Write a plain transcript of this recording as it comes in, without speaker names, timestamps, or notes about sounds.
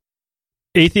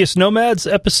Atheist Nomads,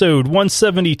 episode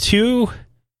 172,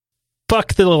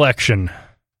 Fuck the Election.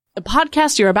 The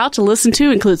podcast you're about to listen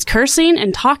to includes cursing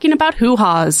and talking about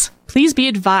hoo-haws. Please be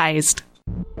advised.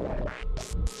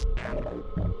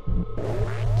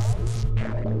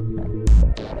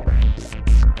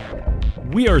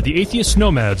 We are the Atheist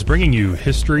Nomads, bringing you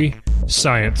history,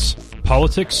 science,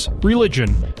 politics,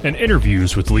 religion, and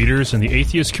interviews with leaders in the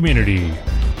atheist community.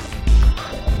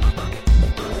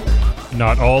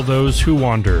 Not all those who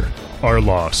wander are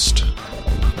lost.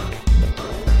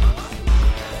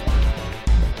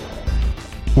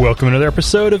 Welcome to another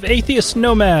episode of Atheist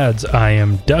Nomads. I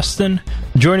am Dustin.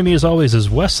 Joining me as always is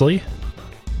Wesley.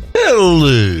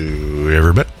 Hello,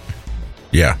 everybody.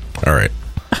 Yeah, all right.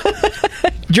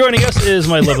 Joining us is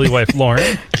my lovely wife,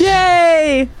 Lauren.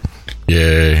 Yay!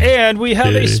 Yay. And we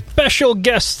have a special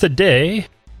guest today,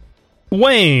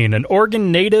 Wayne, an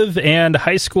Oregon native and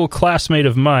high school classmate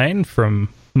of mine from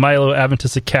Milo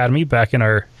Adventist Academy back in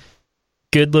our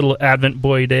good little Advent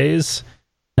boy days.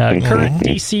 Current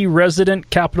DC resident,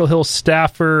 Capitol Hill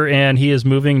staffer, and he is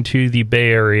moving to the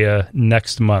Bay Area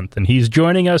next month. And he's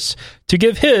joining us to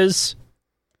give his,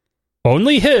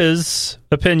 only his,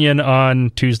 opinion on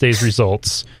Tuesday's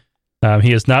results.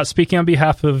 He is not speaking on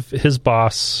behalf of his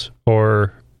boss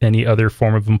or any other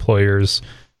form of employers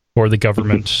or the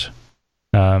government.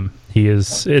 He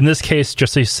is, in this case,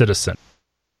 just a citizen.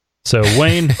 So,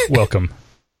 Wayne, welcome.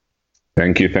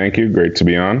 Thank you. Great to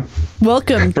be on.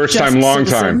 Welcome. First time, long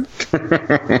time.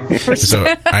 So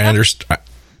I understand.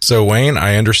 So Wayne,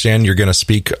 I understand you're going to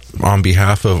speak on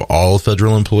behalf of all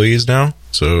federal employees now.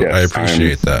 So yes, I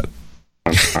appreciate that.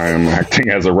 I am acting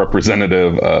as a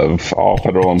representative of all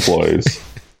federal employees.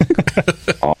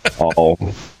 all.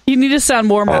 You need to sound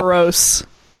more morose.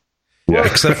 Yeah.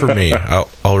 Except for me,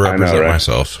 I'll represent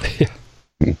myself.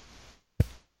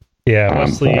 Yeah,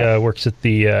 Wesley works at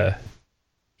the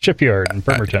shipyard in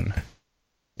Bremerton.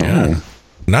 Yeah.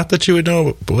 Not that you would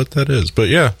know what that is, but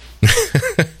yeah.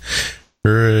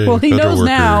 Well, he knows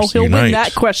now. He'll win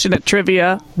that question at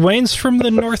trivia. Wayne's from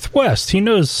the Northwest. He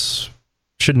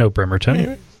should know Bremerton.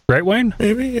 Maybe. Right, Wayne?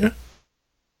 Maybe, yeah.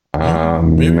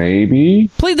 Maybe.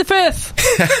 Plead the fifth.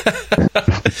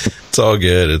 It's all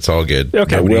good.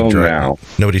 Okay. Now.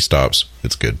 Nobody stops.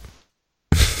 It's good.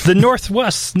 The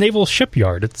Northwest Naval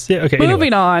Shipyard. Okay.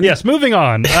 Moving on. Yes, moving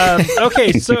on.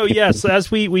 Okay, so yes,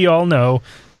 as we all know,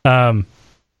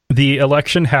 the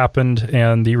election happened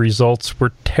and the results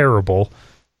were terrible.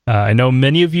 I know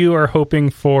many of you are hoping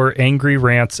for angry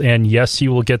rants, and yes,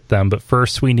 you will get them. But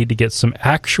first, we need to get some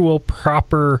actual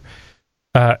proper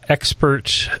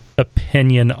expert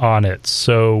opinion on it.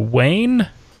 So, Wayne,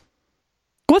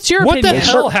 what's your opinion? What the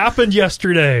hell happened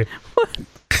yesterday?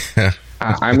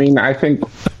 I mean, I think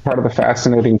part of the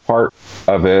fascinating part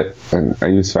of it, and I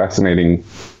use fascinating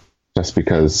just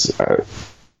because I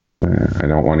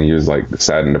don't want to use like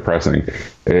sad and depressing,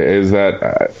 is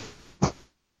that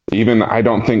even I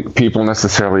don't think people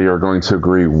necessarily are going to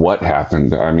agree what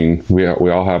happened. I mean, we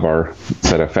all have our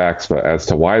set of facts, but as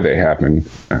to why they happened,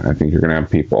 I think you're going to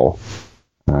have people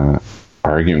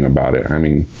arguing about it. I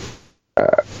mean,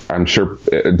 I'm sure,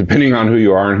 depending on who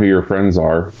you are and who your friends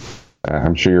are,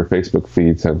 I'm sure your Facebook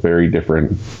feeds have very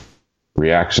different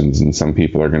reactions, and some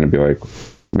people are going to be like,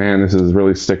 man, this is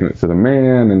really sticking it to the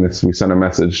man, and we sent a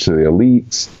message to the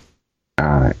elites,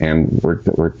 and we're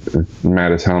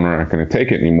mad as hell and we're not going to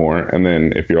take it anymore. And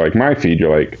then if you're like my feed,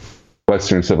 you're like,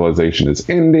 Western civilization is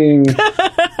ending.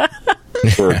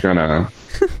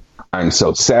 I'm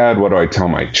so sad. What do I tell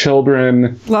my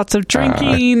children? Lots of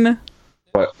drinking.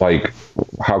 But like,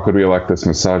 how could we elect this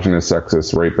misogynist,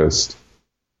 sexist, rapist,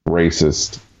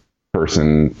 racist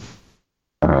person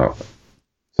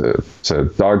to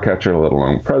dog catcher, let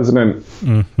alone president?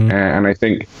 Mm-hmm. And I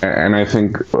think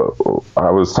I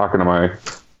was talking to my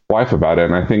wife about it,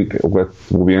 and I think what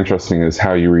will be interesting is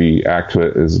how you react to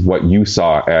it is what you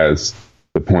saw as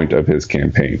the point of his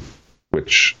campaign,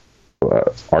 which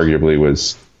arguably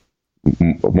was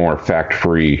more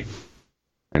fact-free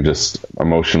and just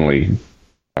emotionally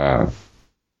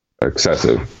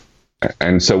excessive.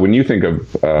 And so when you think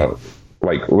of,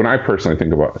 like, when I personally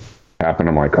think about what happened,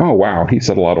 I'm like, oh, wow, he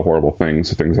said a lot of horrible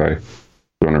things I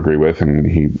don't agree with, and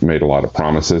he made a lot of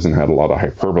promises and had a lot of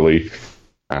hyperbole,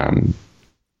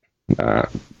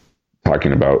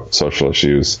 talking about social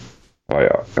issues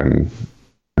and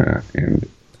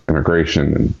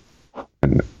immigration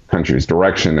and the country's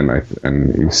direction,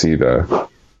 and you see the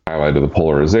highlight of the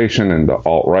polarization and the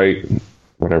alt-right,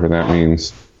 whatever that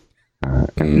means.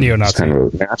 And neo-Nazi. Kind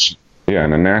of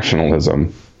and a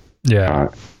nationalism. Yeah.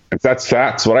 That's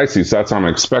what I see. So that's what I'm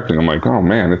expecting. I'm like, oh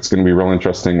man, it's going to be real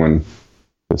interesting when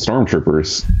the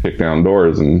stormtroopers kick down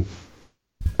doors and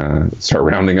start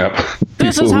rounding up.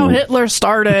 This is how Hitler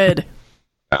started.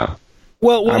 Yeah.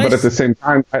 Well, but at the same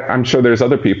time, I'm sure there's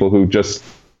other people who just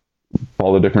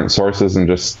follow different sources and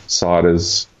just saw it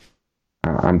as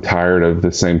I'm tired of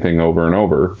the same thing over and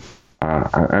over.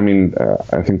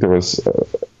 I think there was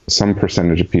some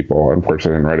percentage of people,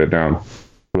 unfortunately I didn't write it down,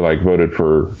 who voted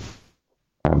for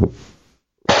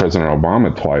President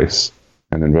Obama twice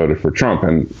and then voted for Trump.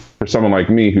 And for someone like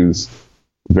me who's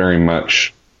very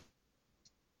much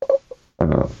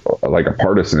a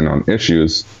partisan on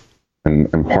issues and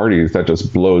parties, that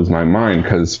just blows my mind,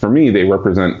 because for me they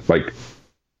represent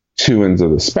two ends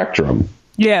of the spectrum.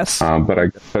 Yes.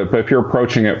 But if you're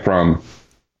approaching it from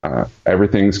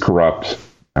everything's corrupt,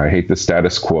 I hate the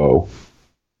status quo,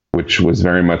 which was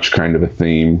very much kind of a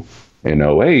theme in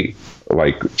 2008,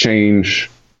 change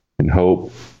and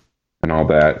hope and all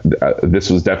that. This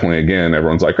was definitely, again,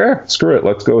 everyone's screw it,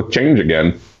 let's go with change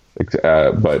again.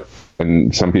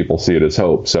 And some people see it as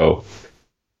hope. So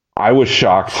I was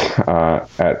shocked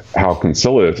at how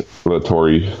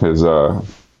conciliatory his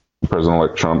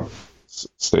President-elect Trump's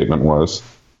statement was.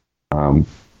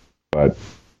 But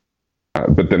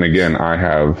then again, I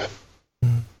have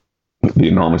the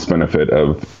enormous benefit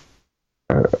of,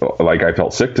 I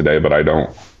felt sick today, but I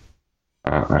don't,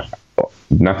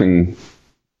 nothing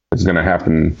is going to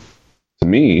happen to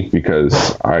me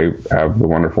because I have the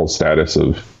wonderful status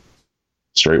of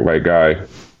straight white guy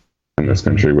in this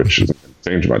country, which isn't going to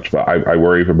change much. But I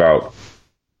worry about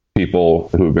people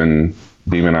who've been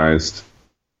demonized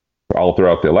all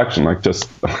throughout the election. Just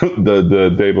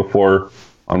the day before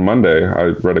on Monday, I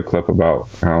read a clip about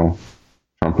how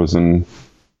Trump was in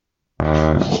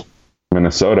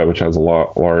Minnesota, which has a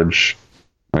large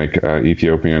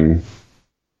Ethiopian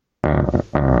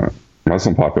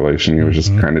Muslim population. He was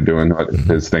just kind of doing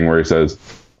his thing where he says,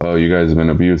 "Oh, you guys have been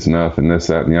abused enough," and this,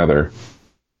 that, and the other,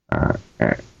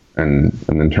 and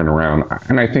then turn around.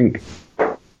 And I think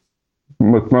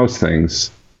with most things,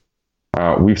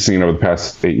 we've seen over the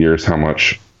past 8 years how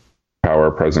much power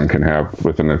a president can have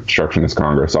with an obstructionist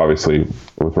Congress. Obviously,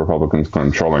 with Republicans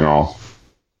controlling all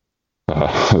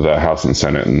the House and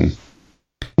Senate and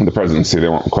the presidency, they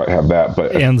won't quite have that.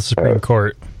 But and the Supreme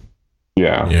Court.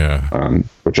 Yeah.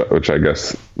 Which I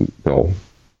guess they'll,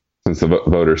 since the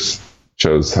voters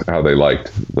chose how they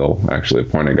liked, they'll actually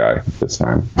appoint a guy this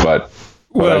time. But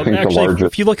I think actually,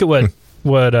 if you look at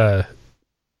what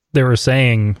they were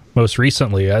saying most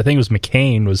recently, I think it was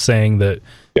McCain was saying that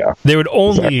they would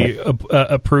only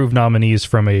approve nominees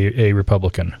from a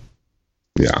Republican.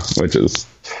 Yeah, which is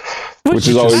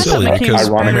always silly because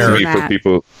ironic for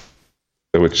people,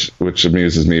 which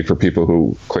amuses me for people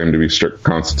who claim to be strict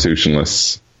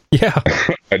constitutionalists. Yeah,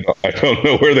 I don't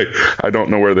know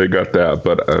where they got that,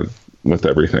 but with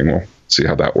everything, we'll see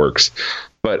how that works.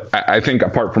 But I think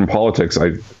apart from politics,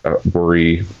 I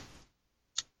worry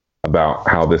about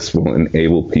how this will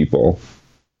enable people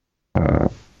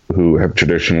who have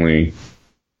traditionally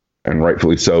and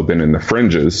rightfully so been in the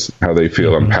fringes, how they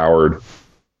feel empowered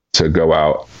to go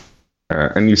out.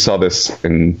 And you saw this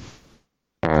in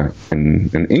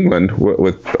England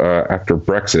with after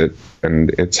Brexit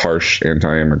and its harsh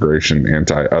anti-immigration,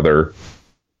 anti-other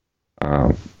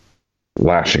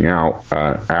lashing out.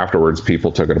 Afterwards,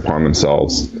 people took it upon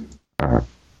themselves,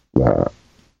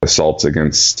 assaults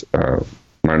against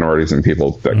minorities and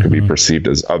people that could be perceived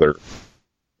as other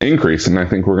increase. And I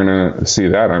think we're going to see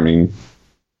that. I mean,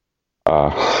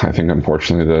 I think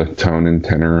unfortunately the tone and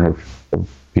tenor of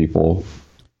people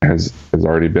has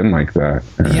already been like that.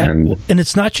 And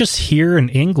it's not just here in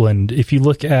England. If you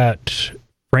look at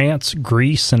France,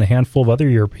 Greece, and a handful of other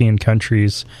European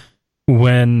countries,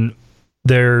 when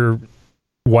their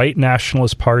white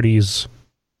nationalist parties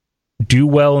do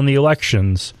well in the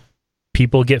elections,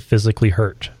 people get physically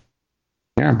hurt.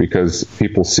 Yeah, because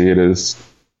people see it as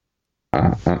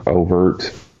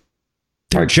overt.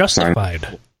 They're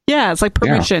justified. Yeah, it's like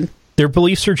permission. Yeah. Their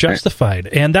beliefs are justified.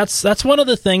 And that's one of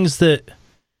the things that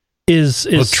is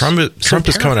Trump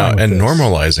is coming out and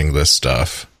normalizing this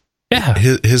stuff. Yeah.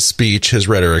 His speech, his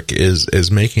rhetoric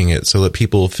is making it so that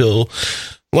people feel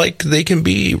like they can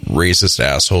be racist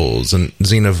assholes and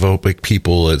xenophobic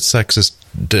people and sexist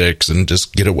dicks and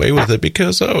just get away with it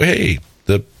because, oh, hey,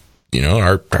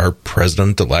 our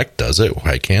president-elect does it.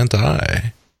 Why can't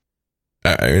I?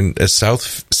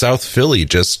 South Philly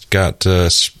just got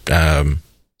a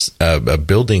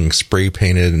building spray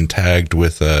painted and tagged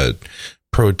with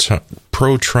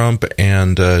pro-Trump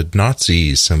and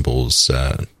Nazi symbols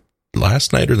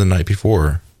last night or the night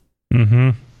before.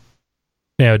 Mm-hmm.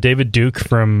 Yeah, David Duke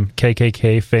from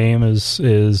KKK fame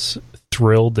is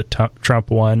thrilled that Trump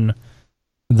won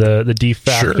The de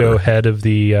facto head of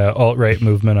the alt-right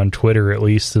movement on Twitter, at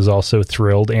least, is also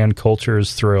thrilled, and Culture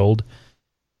is thrilled.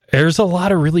 There's a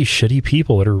lot of really shitty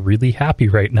people that are really happy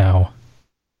right now.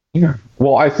 Yeah.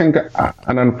 Well, I think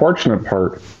an unfortunate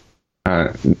part,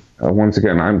 once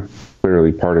again, I'm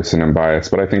clearly partisan and biased,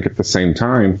 but I think at the same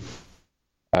time,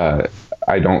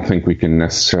 I don't think we can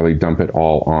necessarily dump it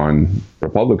all on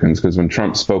Republicans, because when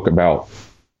Trump spoke about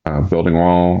building a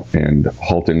wall and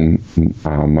halting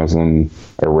Muslim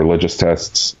or religious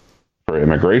tests for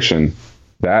immigration,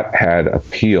 that had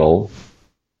appeal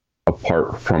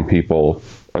apart from people.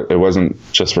 It wasn't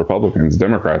just Republicans.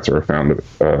 Democrats were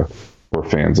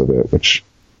fans of it, which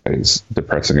is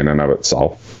depressing in and of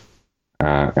itself.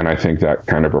 And I think that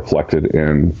kind of reflected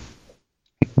in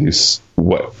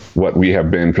what we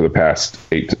have been for the past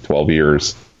 8 to 12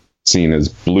 years seen as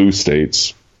blue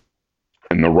states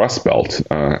in the Rust Belt.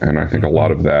 And I think a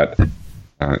lot of that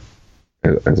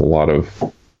is a lot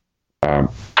of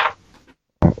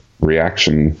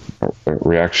reactionary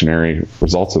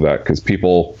results of that, because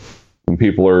when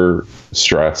people are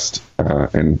stressed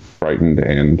and frightened,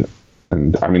 and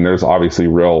I mean, there's obviously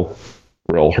real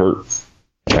hurt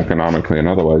economically and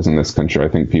otherwise in this country, I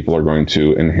think people are going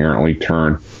to inherently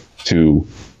turn to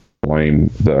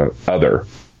blame the other.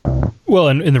 Well,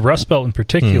 in the Rust Belt in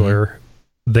particular,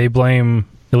 they blame,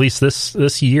 at least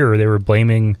this year, they were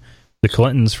blaming the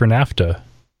Clintons for NAFTA,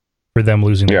 for them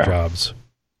losing their jobs.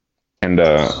 And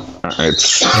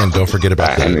and don't forget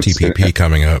about the TPP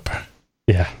coming up.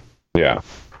 Yeah. Yeah.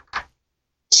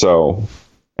 So,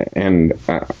 and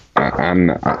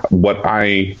what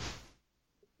I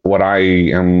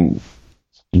am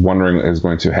wondering is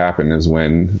going to happen is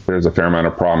when there's a fair amount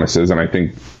of promises, and I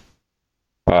think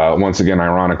once again,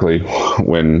 ironically,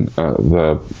 when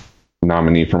the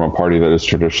nominee from a party that is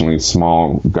traditionally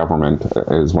small government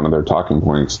is one of their talking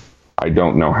points, I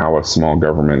don't know how a small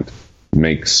government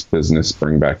makes business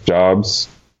bring back jobs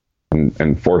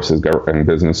and forces and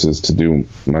businesses to do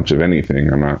much of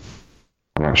anything. I'm not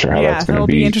sure how that's going to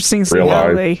be interesting to realized. see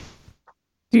how they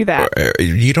do that.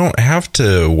 You don't have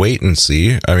to wait and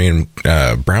see. I mean,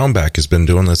 Brownback has been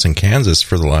doing this in Kansas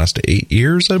for the last 8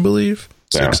 years, I believe.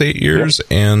 8 years,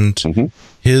 and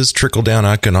his trickle-down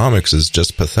economics is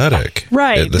just pathetic.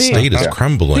 Right. The state is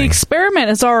crumbling. The experiment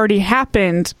has already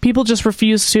happened. People just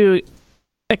refuse to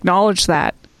acknowledge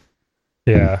that.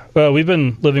 Yeah. Well, we've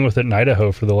been living with it in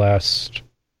Idaho for the last,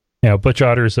 Butch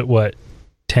Otter's at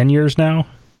 10 years now?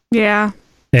 Yeah.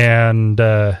 And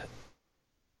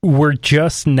we're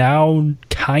just now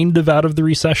kind of out of the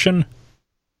recession.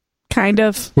 Kind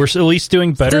of. We're at least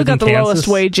doing better than Kansas. Still got the lowest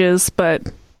wages, but...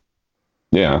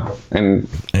 Yeah. And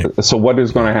so what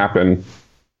is going to happen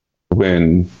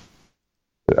when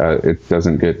it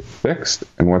doesn't get fixed?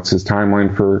 And what's his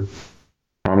timeline for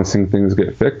promising things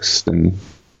get fixed? And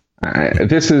I think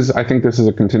this is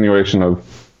a continuation of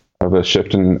a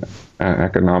shift in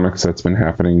economics that's been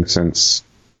happening since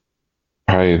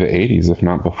probably the 80s, if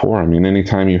not before. I mean,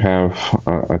 anytime you have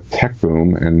a tech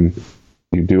boom and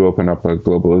you do open up a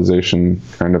globalization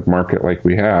kind of market like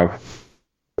we have,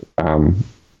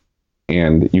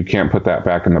 and you can't put that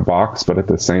back in the box, but at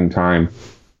the same time,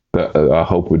 the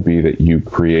hope would be that you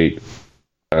create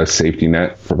a safety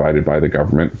net provided by the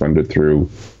government, funded through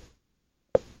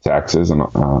taxes and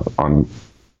on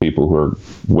people who are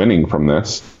winning from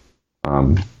this,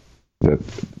 that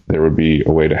there would be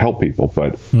a way to help people.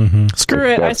 But screw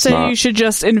it. I say you should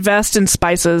just invest in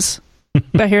spices.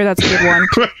 I hear that's a good one.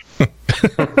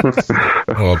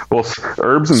 Well,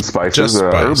 herbs and spices.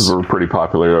 Herbs were pretty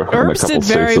popular. Herbs did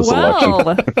very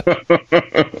well.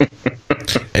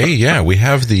 Hey, yeah, we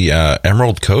have the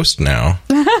Emerald Coast now.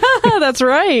 That's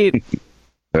right.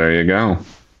 There you go.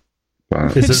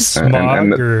 Is it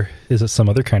smog or is it some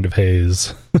other kind of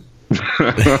haze?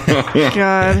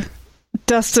 God.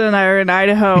 Dustin and I are in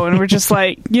Idaho, and we're just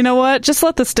like, you know what? Just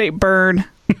let the state burn.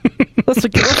 Let's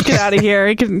get out of here.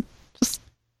 You can just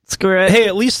screw it. Hey,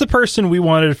 at least the person we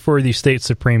wanted for the state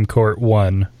Supreme Court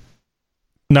won.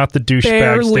 Not the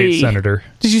douchebag state senator.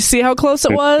 Did you see how close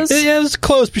it was? Yeah, it was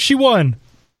close, but she won.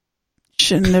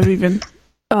 Shouldn't have even.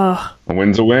 A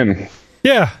win's a win.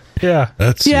 Yeah.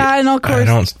 And of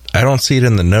course, I don't see it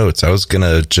in the notes. I was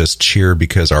gonna just cheer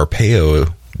because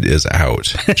Arpaio is out.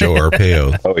 Joe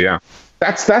Arpaio. Oh yeah,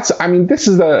 that's. I mean, this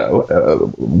is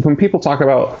when people talk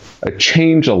about a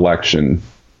change election,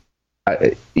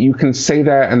 you can say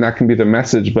that, and that can be the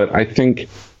message. But I think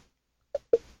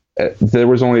there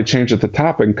was only a change at the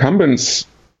top. Incumbents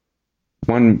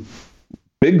won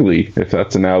bigly, if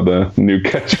that's now the new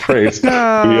catchphrase.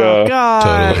 Oh,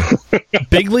 God. Totally.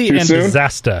 Bigly and soon?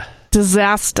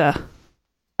 Disaster.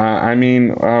 I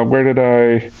mean, where did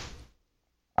I...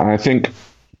 I think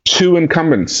 2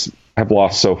 incumbents have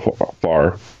lost so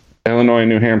far. Illinois and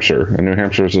New Hampshire. And New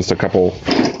Hampshire was just a couple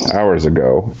hours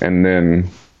ago. And then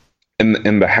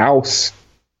in the House,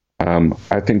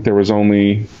 I think there was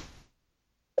only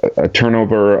a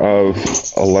turnover of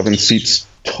 11 seats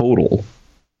total.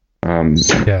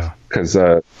 Because,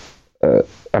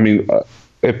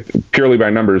 if purely by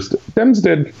numbers, Dems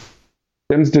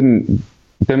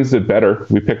did better.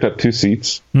 We picked up 2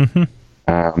 seats.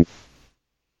 Mm-hmm.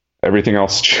 Everything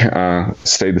else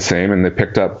stayed the same, and they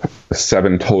picked up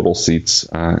 7 total seats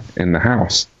in the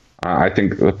House. I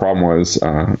think the problem was,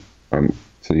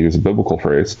 to use a biblical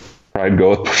phrase, pride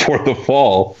goeth before the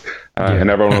fall, and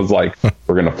everyone was like,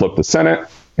 "We're going to flip the Senate,"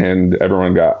 and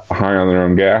everyone got high on their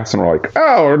own gas, and we're like,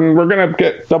 "Oh, we're going to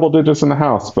get double digits in the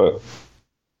House," but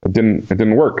it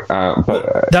didn't work.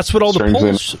 But that's what all the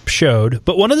polls showed.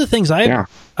 But one of the things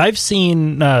I've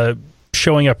seen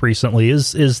showing up recently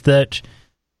is that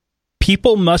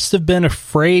people must have been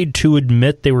afraid to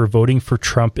admit they were voting for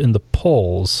Trump in the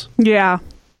polls. Yeah.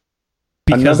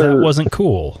 Because that wasn't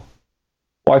cool.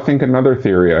 Well, I think another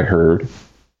theory I heard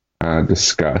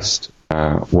discussed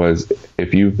was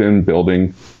if you've been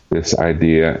building this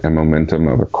idea and momentum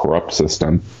of a corrupt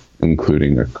system,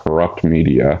 including a corrupt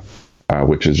media,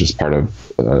 which is just part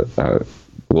of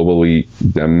global elite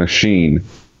Dem machine,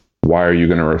 why are you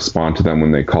going to respond to them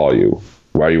when they call you?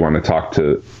 Why do you want to talk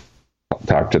to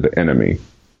the enemy?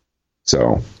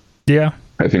 So yeah,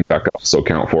 I think that could also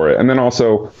count for it. And then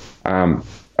also,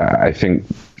 I think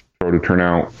voter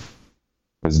turnout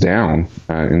was down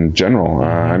in general.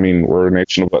 I mean, we're a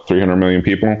nation of about 300 million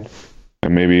people,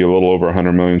 and maybe a little over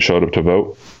 100 million showed up to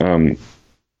vote.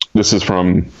 This is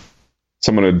from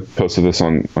someone had posted this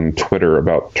on Twitter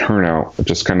about turnout,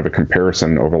 just kind of a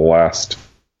comparison over the last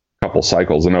couple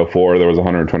cycles. In 2004, there was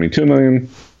 122 million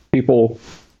people.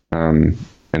 In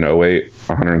 2008,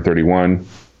 131.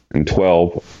 In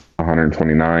 2012,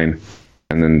 129.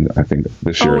 And then I think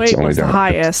this year it's only was down the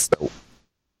highest.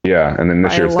 Yeah, and then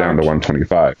this year it's down to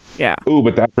 125. Yeah. Ooh,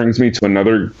 but that brings me to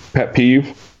another pet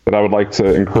peeve that I would like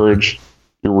to encourage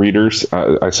your readers.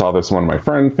 I saw this one of my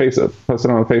friends posted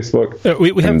on Facebook.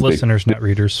 We have listeners, not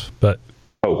readers, but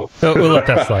we'll let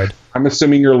that slide. I'm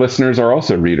assuming your listeners are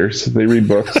also readers. They read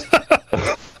books.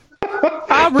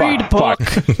 I read book.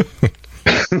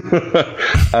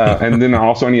 And then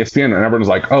also on ESPN, and everyone's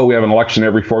like, "Oh, we have an election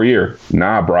every 4 years."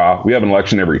 Nah, brah, we have an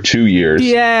election every 2 years.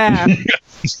 Yeah.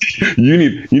 you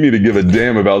need to give a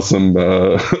damn about some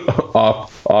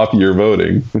off year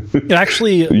voting.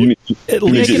 Actually, you need at to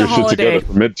least get your a shit holiday.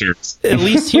 together for midterms. At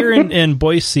least here in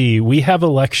Boise, we have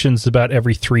elections about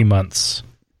every 3 months.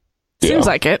 Seems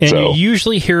like it. And you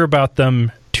usually hear about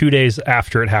them 2 days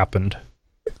after it happened.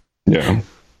 Yeah.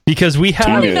 Because we have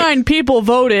 29 people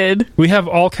voted. We have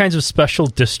all kinds of special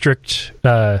district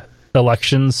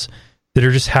elections that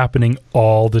are just happening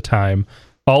all the time.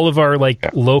 All of our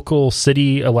local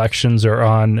city elections are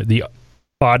on the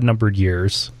odd numbered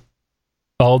years.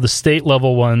 All the state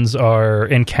level ones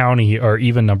and county are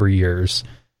even number years.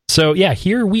 So yeah,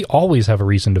 here we always have a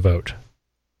reason to vote.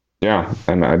 Yeah,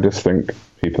 and I just think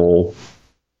people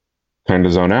kind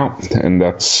of zone out, and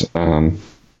that's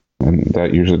and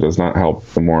that usually does not help.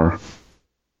 The more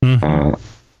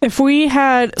if we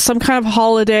had some kind of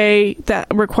holiday that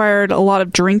required a lot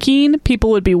of drinking,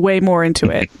 people would be way more into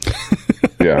it.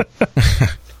 Yeah.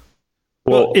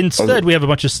 Well, instead, we have a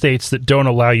bunch of states that don't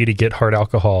allow you to get hard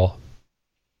alcohol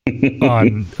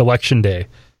on election day.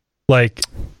 Like,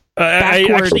 I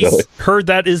actually heard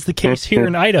that is the case here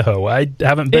in Idaho. I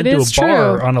haven't been to a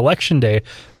bar on election day,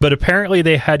 but apparently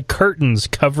they had curtains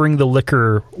covering the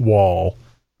liquor wall.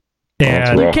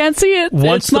 And you can't see it.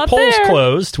 Once it's the not polls there.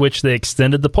 closed, which they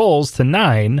extended the polls to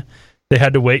 9, they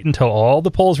had to wait until all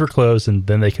the polls were closed, and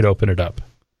then they could open it up.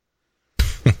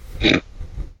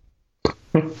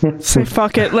 Say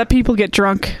fuck it. Let people get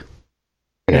drunk.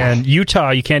 And Utah,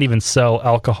 you can't even sell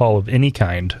alcohol of any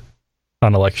kind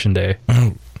on election day.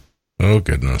 Oh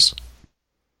goodness.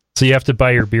 So you have to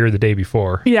buy your beer the day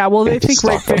before. Yeah, well, they think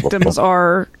rape victims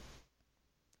are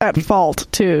at fault,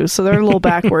 too, so they're a little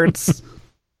backwards.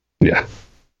 Yeah.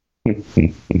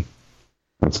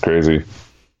 That's crazy.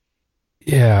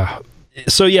 Yeah.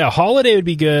 So yeah, holiday would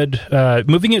be good.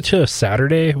 Moving it to a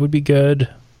Saturday would be good.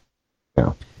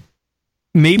 Yeah.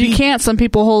 Maybe you can't. Some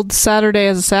people hold Saturday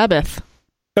as a Sabbath.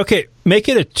 Okay, make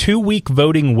it a 2-week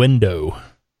voting window.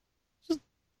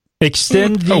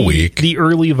 Extend the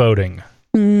early voting.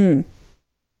 Mm.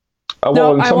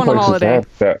 Well, in I some want a places holiday.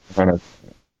 that kind of.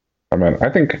 I mean, I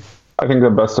think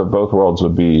the best of both worlds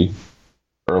would be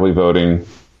early voting,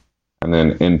 and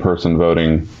then in-person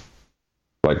voting,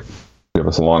 like the give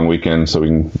us a long weekend so we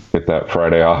can get that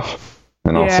Friday off,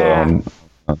 and also and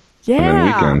then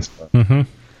weekends. Mm-hmm.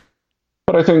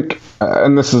 But I think,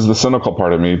 and this is the cynical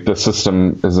part of me, the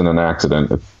system isn't an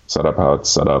accident. It's set up how it's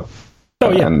set up.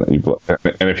 Oh, yeah. And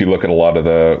if you look at a lot of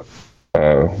the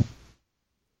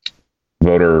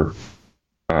voter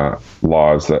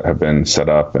laws that have been set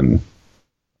up, and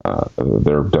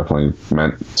they're definitely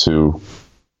meant to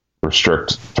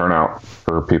restrict turnout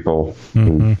for people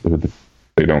who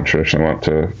they don't traditionally want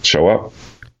to show up.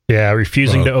 Yeah,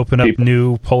 refusing to open up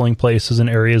new polling places in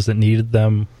areas that needed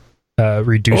them,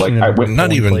 reducing the number of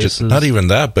not even places. not even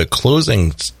that, but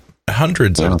closing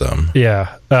hundreds of them.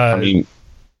 Yeah, I mean,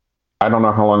 I don't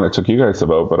know how long it took you guys to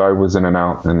vote, but I was in and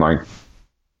out in like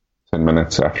 10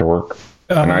 minutes after work,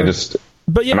 and I just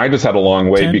had a long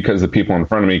wait because the people in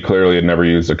front of me clearly had never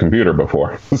used a computer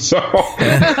before, so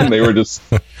they were just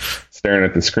staring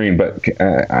at the screen. But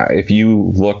if you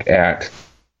look at,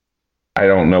 I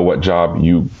don't know what job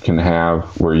you can have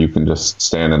where you can just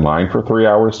stand in line for 3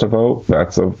 hours to vote.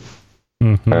 That's a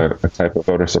type of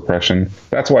voter suppression.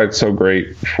 That's why it's so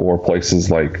great for places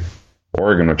like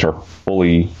Oregon, which are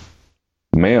fully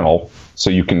mail. So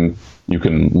you can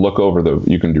look over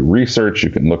you can do research, you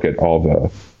can look at all the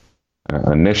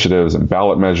initiatives and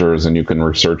ballot measures, and you can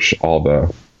research all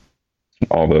the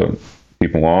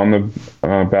people on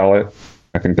the ballot.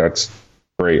 I think that's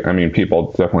great. I mean,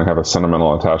 people definitely have a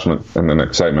sentimental attachment and an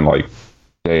excitement like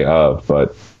day of,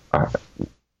 but I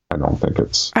don't think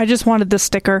it's... I just wanted the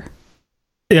sticker.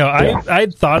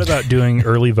 I'd thought about doing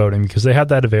early voting because they had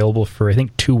that available for, I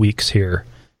think, 2 weeks here.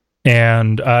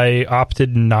 And I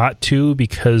opted not to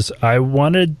because I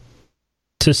wanted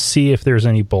to see if there's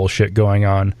any bullshit going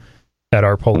on at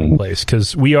our polling place.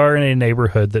 Because we are in a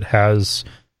neighborhood that has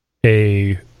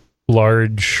a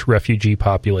large refugee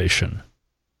population.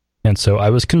 And so I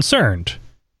was concerned.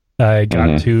 I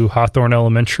got to Hawthorne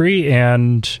Elementary,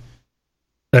 and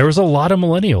there was a lot of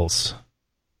millennials.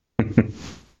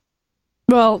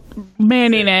 Well,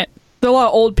 manning it. There are a lot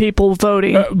of old people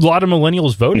voting. A lot of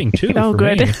millennials voting, too. Oh, for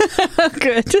good. me.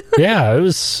 Good. Yeah, I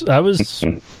was,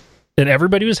 and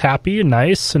everybody was happy and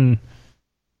nice, and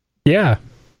yeah.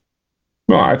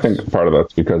 Well, I think part of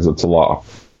that's because it's a lot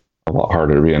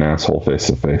harder to be an asshole face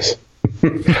to face.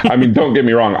 I mean, don't get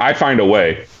me wrong. I find a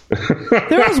way.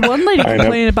 There was one lady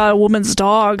complaining about a woman's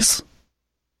dogs.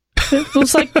 It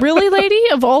was like, really, lady?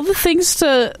 Of all the things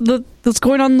that's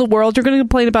going on in the world, you're going to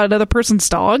complain about another person's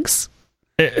dogs?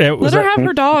 Let her have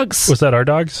her dogs. Was that our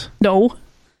dogs? No.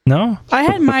 No? I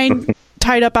had mine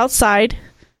tied up outside.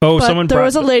 Oh, but there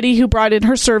was a lady who brought in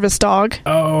her service dog.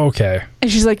 Oh, okay. And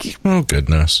she's like, oh,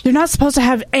 goodness. You're not supposed to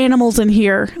have animals in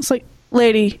here. It's like,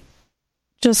 lady,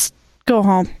 just go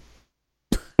home.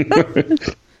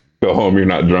 Go home, you're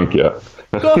not drunk yet.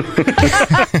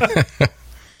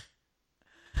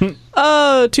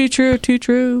 Oh, too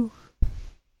true.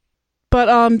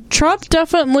 But Trump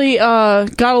definitely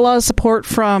got a lot of support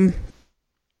from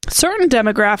certain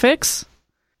demographics.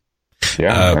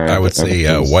 Yeah, I would say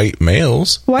white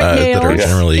males, that are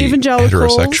generally evangelicals,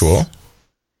 heterosexual.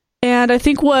 And I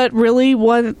think what really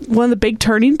one of the big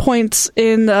turning points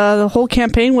in the whole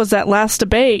campaign was that last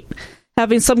debate,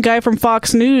 having some guy from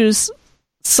Fox News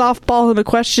softball him a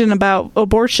question about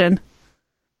abortion.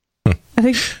 I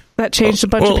think that changed a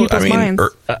bunch of people's minds.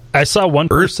 I saw one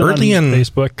person on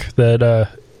Facebook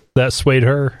that swayed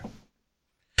her.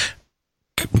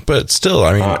 But still,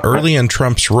 I mean, early in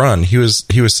Trump's run, he was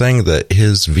saying that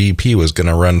his VP was going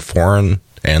to run foreign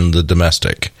and the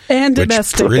domestic,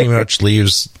 which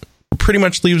pretty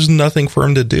much leaves nothing for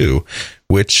him to do.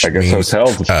 Which means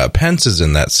Pence is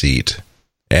in that seat,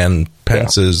 and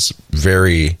Pence is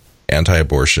very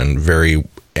anti-abortion, very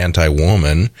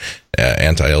anti-woman,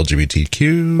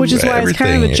 anti-LGBTQ. Which is why it's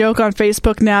kind of a joke on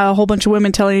Facebook now. A whole bunch of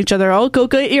women telling each other, "Oh, go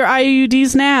get your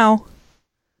IUDs now."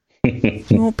 You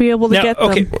won't be able to get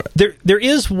them. Okay, there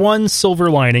is one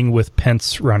silver lining with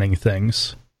Pence running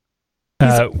things.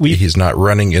 He's not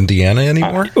running Indiana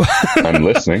anymore. I'm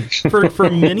listening. For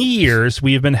many years,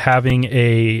 we have been having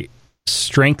a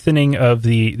strengthening of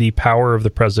the power of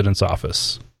the president's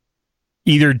office,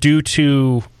 either due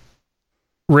to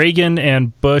Reagan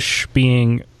and Bush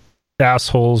being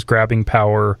assholes grabbing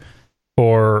power,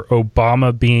 or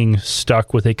Obama being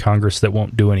stuck with a Congress that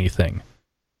won't do anything.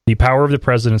 The power of the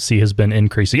presidency has been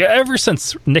increasing. Ever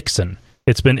since Nixon,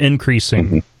 it's been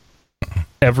increasing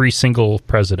every single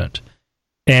president.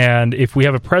 And if we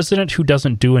have a president who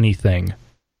doesn't do anything,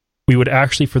 we would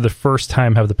actually, for the first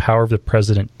time, have the power of the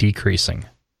president decreasing.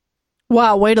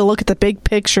 Wow, way to look at the big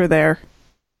picture there.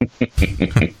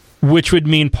 Which would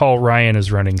mean Paul Ryan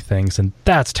is running things, and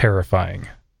that's terrifying.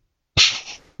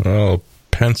 Well,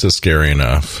 Pence is scary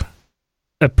enough.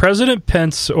 A President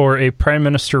Pence or a Prime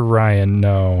Minister Ryan?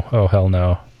 No. Oh, hell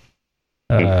no.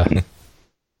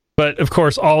 But, of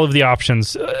course, all of the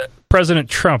options. President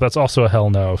Trump, that's also a hell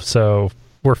no. So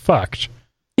we're fucked.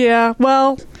 Yeah,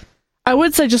 well, I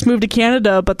would say just move to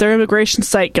Canada, but their immigration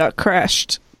site got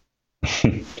crashed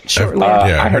shortly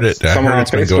after. I heard it's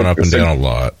been going up and down a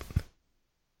lot.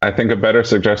 I think a better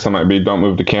suggestion might be don't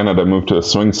move to Canada, move to a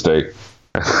swing state.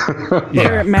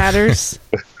 Where it matters.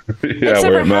 Yeah,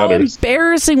 where it how matters.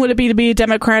 embarrassing would it be to be a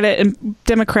Democrat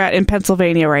in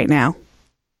Pennsylvania right now?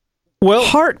 Well,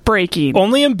 heartbreaking.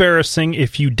 Only embarrassing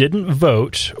if you didn't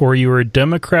vote or you were a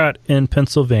Democrat in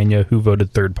Pennsylvania who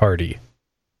voted third party.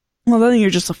 Well, then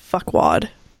you're just a fuckwad.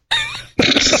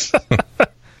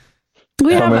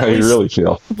 We Tell have me how you really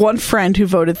feel. one friend who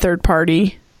voted third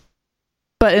party,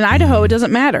 but in Idaho, it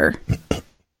doesn't matter.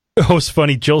 Oh, it's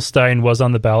funny. Jill Stein was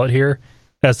on the ballot here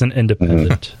as an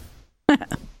independent.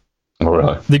 Oh,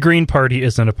 really? The Green Party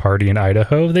isn't a party in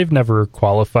Idaho. They've never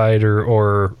qualified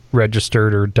or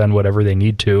registered or done whatever they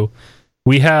need to.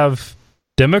 We have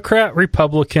Democrat,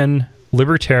 Republican,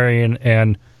 Libertarian,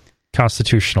 and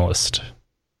Constitutionalist.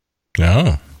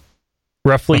 Oh.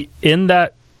 Roughly in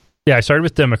that... Yeah, I started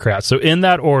with Democrats. So in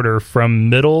that order, from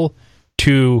middle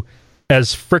to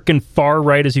as frickin' far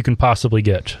right as you can possibly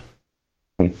get.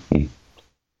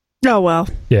 Oh, well.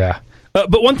 Yeah.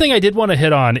 But one thing I did want to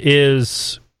hit on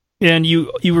is... And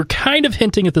you were kind of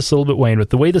hinting at this a little bit, Wayne, with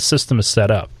the way the system is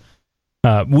set up.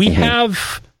 We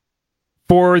have,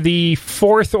 for the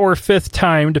fourth or fifth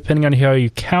time, depending on how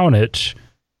you count it,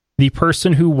 the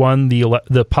person who won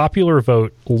the popular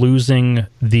vote losing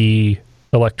the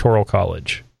Electoral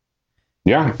College.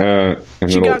 Yeah.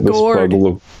 She got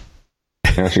gored.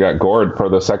 She got gored for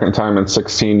the second time in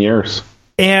 16 years.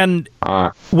 And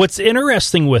what's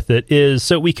interesting with it is,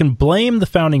 so we can blame the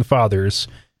Founding Fathers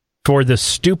for the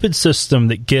stupid system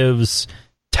that gives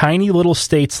tiny little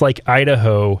states like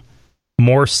Idaho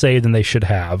more say than they should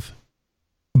have.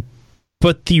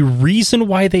 But the reason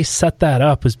why they set that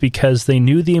up is because they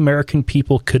knew the American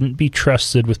people couldn't be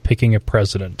trusted with picking a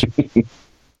president.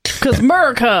 Because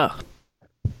America!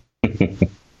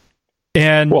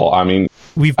 And well, I mean,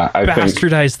 we've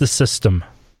bastardized the system.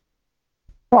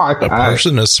 Well, a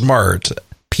person is smart.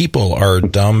 People are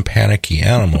dumb, panicky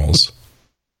animals.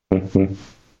 I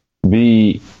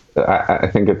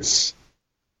think it's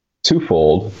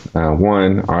twofold.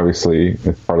 One, obviously,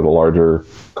 it's part of the larger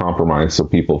compromise, so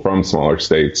people from smaller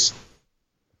states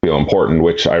feel important,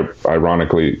 which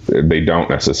ironically they don't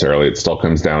necessarily. It still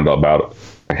comes down to about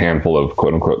a handful of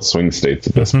quote unquote swing states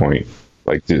at this point.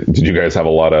 Like, did you guys have a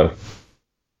lot of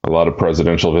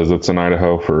presidential visits in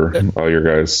Idaho for all your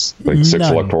guys, like 6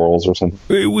 electorals or something?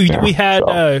 We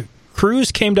had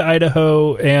Cruz came to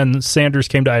Idaho and Sanders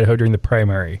came to Idaho during the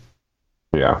primary.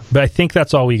 Yeah. But I think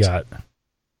that's all we got.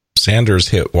 Sanders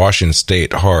hit Washington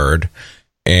State hard,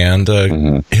 and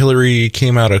Hillary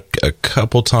came out a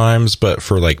couple times, but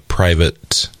for like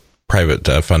private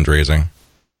fundraising.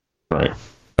 Right.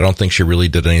 I don't think she really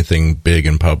did anything big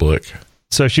in public.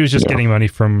 So she was just getting money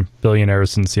from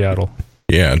billionaires in Seattle.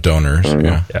 Yeah, donors.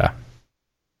 Yeah.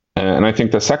 And I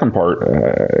think the second part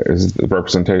is the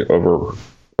representation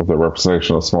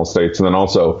of small states. And then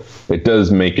also it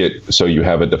does make it so you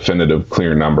have a definitive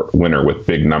clear winner with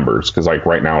big numbers. Because like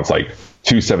right now it's like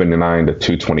 279 to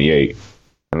 228.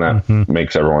 And that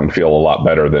makes everyone feel a lot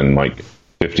better than like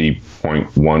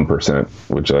 50.1%,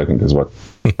 which I think is what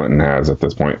Clinton has at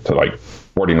this point, to like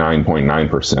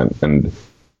 49.9%. And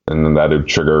then that would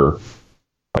trigger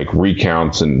like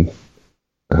recounts and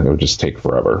it would just take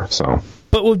forever. So,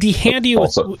 but would be handy.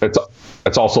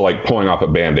 It's also like pulling off a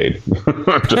Band-Aid.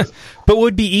 But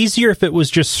would be easier if it was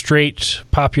just straight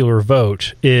popular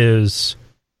vote. Is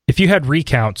if you had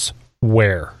recounts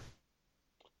where?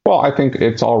 Well, I think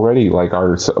it's already like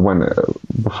when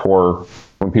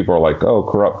people are like, oh,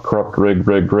 corrupt,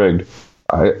 rigged.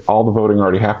 All the voting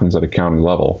already happens at a county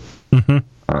level, and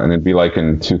it'd be like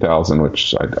in 2000,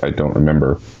 which I don't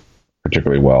remember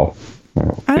particularly well.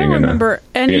 I don't remember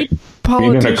any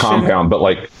politician being in a compound, but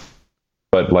like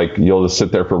you'll just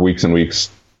sit there for weeks and weeks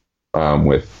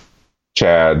with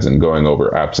chads and going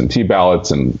over absentee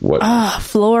ballots and what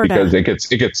Florida, because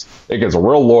it gets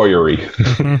real lawyery.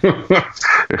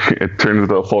 It turns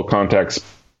into a full contact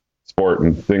sport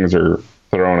and things are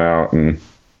thrown out. And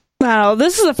no,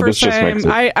 this is the first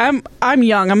time I'm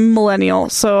young. I'm a millennial,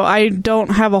 so I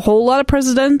don't have a whole lot of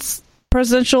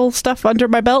presidential stuff under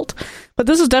my belt. But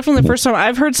this is definitely the first time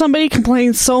I've heard somebody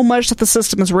complain so much that the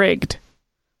system is rigged.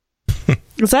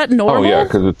 Is that normal? Oh yeah,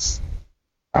 because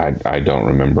I don't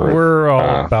remember. We're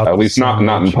all about at least not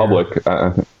in public.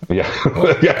 Yeah.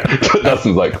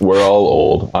 Dustin's like, we're all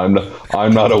old.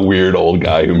 I'm not a weird old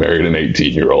guy who married an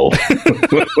 18-year-old.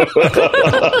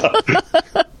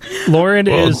 Lauren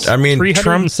is. I mean,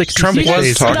 366 Trump was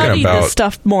days. talking Studied about this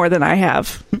stuff more than I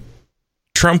have.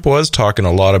 Trump was talking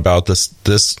a lot about this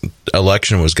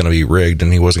election was going to be rigged,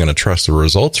 and he wasn't going to trust the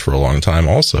results for a long time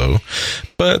also.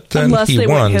 But then Unless he they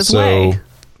won, went his so way.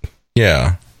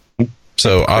 yeah.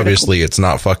 So obviously it's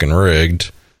not fucking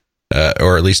rigged,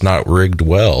 or at least not rigged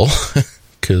well,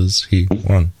 because he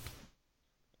won.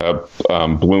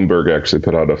 Bloomberg actually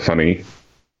put out a funny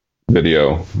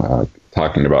video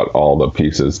talking about all the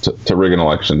pieces to rig an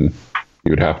election.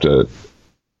 You would have to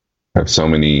have so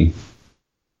many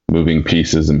moving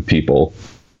pieces and people,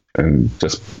 and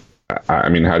just, I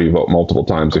mean, how do you vote multiple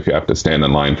times if you have to stand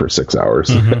in line for 6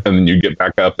 hours and then you get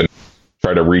back up and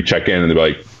try to recheck in and be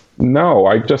like, no,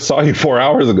 I just saw you 4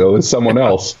 hours ago as someone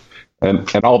else, and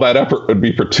all that effort would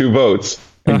be for 2 votes.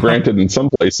 And granted, in some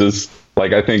places,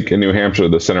 like I think in New Hampshire,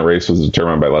 the Senate race was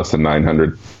determined by less than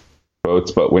 900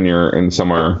 votes. But when you're in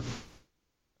somewhere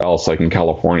else, like in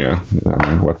California,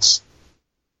 I mean, what's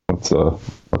the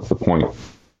point?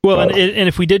 Well, and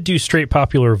if we did do straight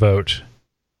popular vote,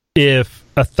 if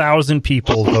 1,000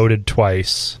 people voted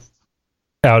twice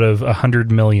out of 100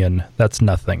 million, that's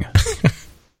nothing.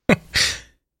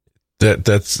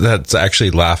 That's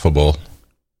actually laughable.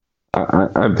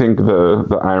 I think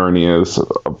the irony is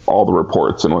of all the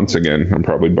reports, and once again, I'm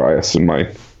probably biased in my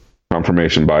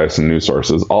confirmation bias and news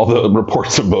sources. All the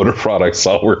reports of voter fraud I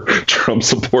saw were Trump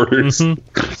supporters.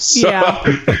 Mm-hmm. So Yeah.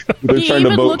 they're He trying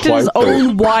to even vote looked at his twice.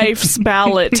 own wife's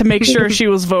ballot to make sure she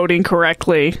was voting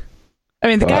correctly. I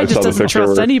mean, the guy I just saw the doesn't picture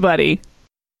trust where- anybody.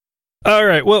 All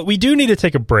right. Well, we do need to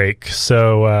take a break.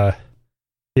 So,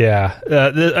 yeah.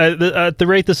 At the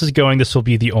rate this is going, this will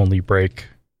be the only break.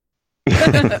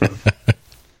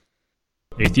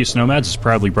 Atheist Nomads is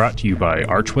proudly brought to you by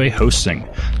Archway Hosting.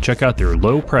 Check out their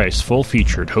low-price,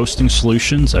 full-featured hosting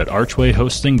solutions at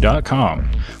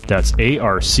archwayhosting.com. That's ARCHWAY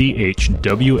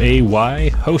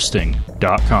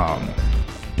hosting.com.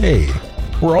 Hey,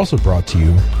 we're also brought to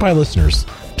you by listeners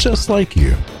just like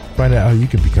you. Find out how you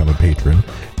can become a patron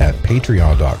at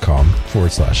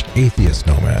patreon.com/atheist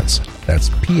nomads. That's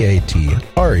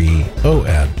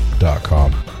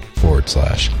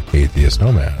patreon.com/atheist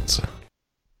nomads.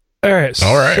 All right.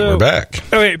 So, we're back.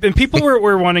 All right, and people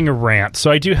were wanting a rant,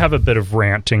 so I do have a bit of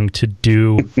ranting to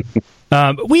do.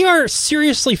 We are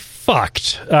seriously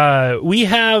fucked. We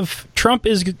have Trump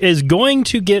is going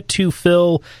to get to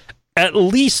fill at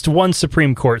least 1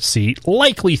 Supreme Court seat,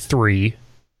 likely 3.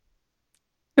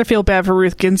 I feel bad for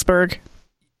Ruth Ginsburg.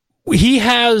 He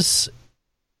has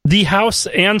the House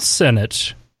and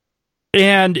Senate,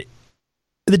 and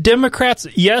the Democrats,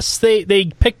 yes, they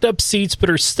picked up seats, but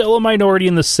are still a minority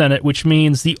in the Senate, which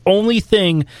means the only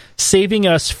thing saving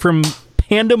us from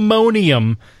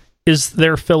pandemonium is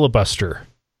their filibuster.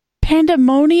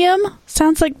 Pandemonium?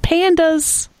 Sounds like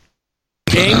pandas.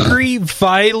 Angry,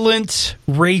 violent,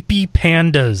 rapey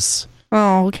pandas.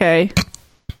 Oh, okay.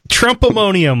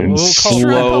 Trumpemonium. In We'll call it.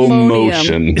 slow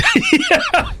motion.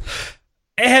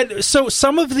 And so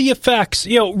some of the effects,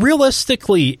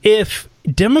 realistically, if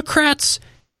Democrats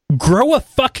grow a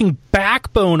fucking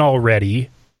backbone already,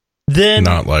 then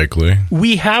Not likely.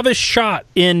 we have a shot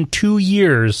in 2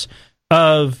 years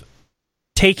of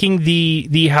taking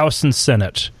the House and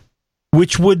Senate,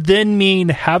 which would then mean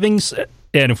having,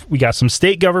 and if we got some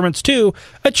state governments too,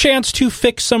 a chance to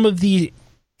fix some of the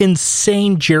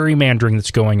insane gerrymandering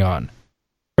that's going on,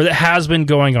 or that has been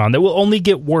going on, that will only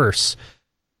get worse.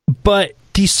 But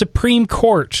the Supreme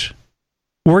Court,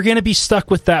 we're going to be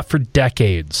stuck with that for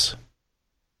decades.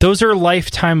 Those are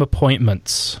lifetime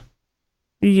appointments.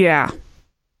 Yeah.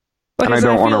 And I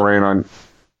don't want to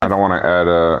I don't want to add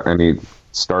any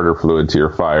starter fluid to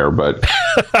your fire, but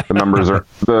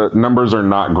the numbers are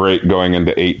not great going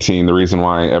into 18. The reason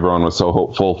why everyone was so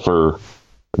hopeful for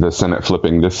the Senate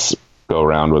flipping this go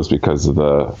around was because of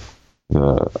the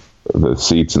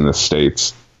seats in the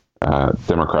states.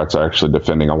 Democrats are actually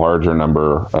defending a larger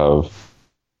number of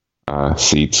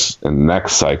seats in the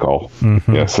next cycle.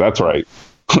 Mm-hmm. Yes, that's right.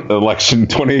 Election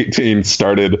 2018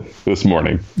 started this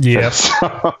morning. Yes.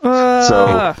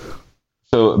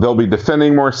 So they'll be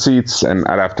defending more seats, and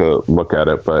I'd have to look at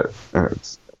it, but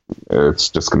it's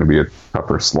just going to be a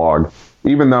tougher slog.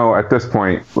 Even though at this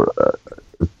point,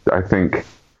 I think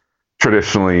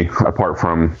traditionally, apart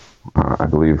from I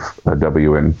believe a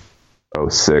W in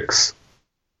 06,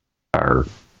 or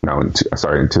no, in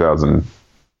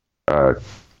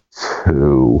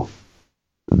 2002,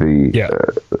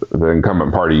 the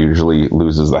incumbent party usually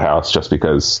loses the House just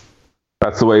because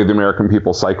that's the way the American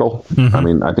people cycle. Mm-hmm. I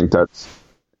mean, I think that's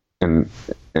in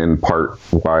part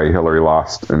why Hillary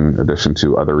lost, in addition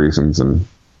to other reasons and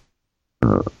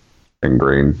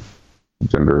ingrained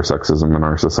gender sexism in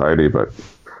our society. But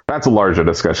that's a larger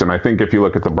discussion. I think if you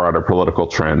look at the broader political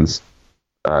trends,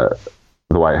 the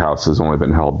White House has only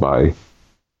been held by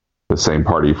the same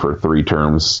party for 3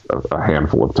 terms a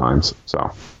handful of times.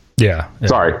 So yeah.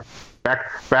 Sorry.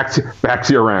 Back to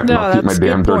your rant. No, I'll keep my that's a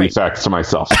damn good dirty point. facts to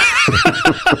myself.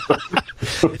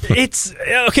 It's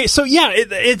okay. So yeah,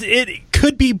 it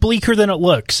could be bleaker than it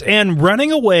looks. And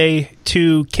running away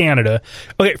to Canada.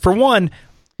 Okay, for one,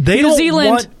 New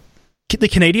Zealand. The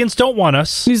Canadians don't want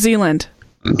us. New Zealand.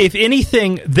 If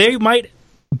anything, they might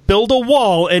build a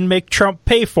wall and make Trump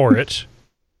pay for it.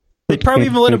 They'd probably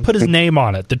even let him put his name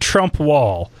on it, the Trump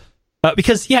wall.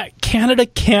 Because, yeah, Canada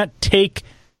can't take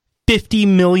 50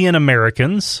 million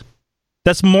Americans.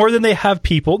 That's more than they have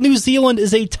people. New Zealand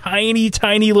is a tiny,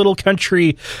 tiny little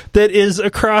country that is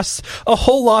across a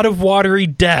whole lot of watery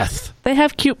death. They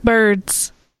have cute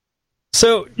birds.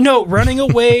 So, no, running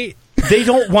away, they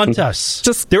don't want us.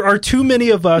 There are too many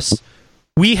of us.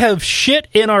 We have shit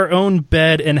in our own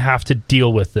bed and have to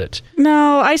deal with it.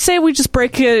 No, I say we just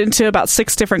break it into about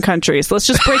 6 different countries. Let's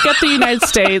just break up the United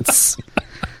States.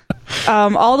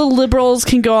 All the liberals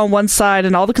can go on one side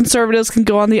and all the conservatives can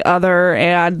go on the other,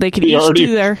 and they can each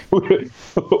do their...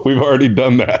 We've already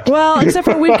done that. Well, except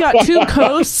for we've got 2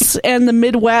 coasts and the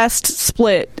Midwest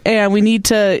split, and we need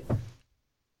to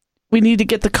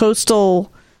get the coastal...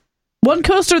 One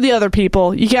coast or the other,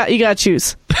 people. You got to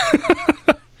choose.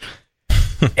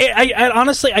 I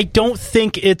honestly, I don't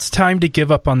think it's time to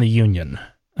give up on the Union.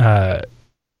 We had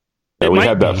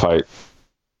that fight.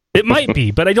 It might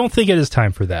be, but I don't think it is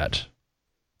time for that.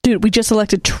 Dude, we just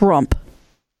elected Trump.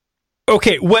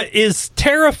 Okay, what is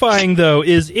terrifying, though,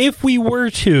 is if we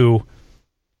were to,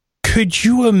 could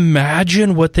you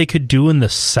imagine what they could do in the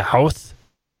South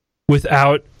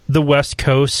without the West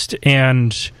Coast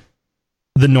and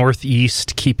the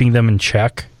Northeast keeping them in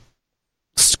check?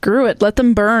 Screw it. Let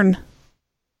them burn.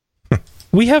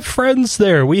 We have friends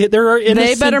there. There are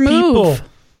innocent They better people. move.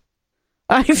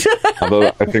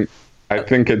 Although I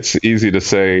think it's easy to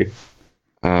say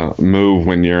move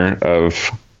when you're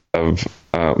of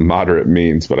moderate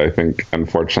means, but I think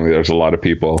unfortunately there's a lot of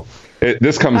people.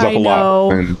 This comes up a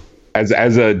lot, and as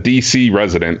a DC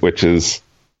resident, which is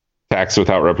tax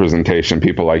without representation,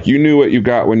 people like, you knew what you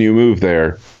got when you moved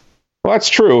there. Well, that's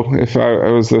true. If I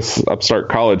was this upstart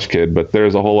college kid, but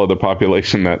there's a whole other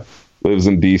population that lives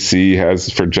in DC,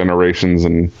 has for generations,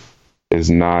 and is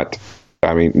not.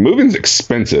 I mean, moving's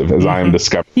expensive, as I am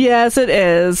discovering. Yes, it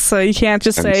is. So you can't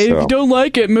just say, if you don't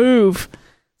like it, move.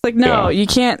 It's like, no, you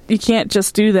can't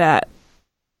just do that.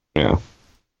 Yeah.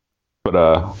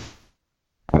 But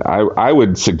I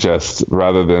would suggest,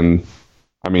 rather than,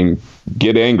 I mean,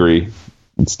 get angry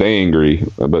and stay angry,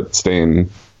 but stay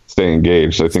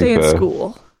engaged. I think stay in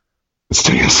school.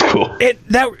 Stay in school.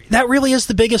 That really is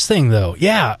the biggest thing, though.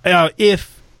 Yeah.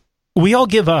 If we all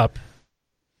give up.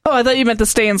 Oh, I thought you meant the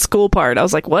stay in school part. I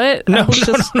was like, what? No.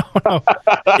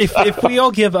 If we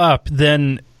all give up,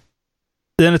 then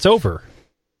it's over.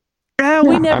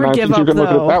 We never give up, you can though. look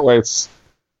at it that way.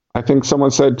 I think someone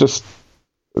said, just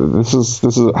this is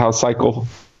how cycle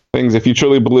things. If you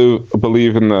truly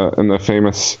believe in the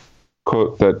famous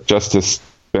quote that justice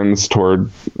bends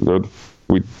toward,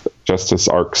 justice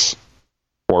arcs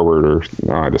forward, or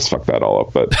I just fucked that all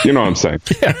up. But you know what I'm saying.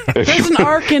 There's an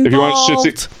arc involved. If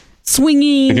you want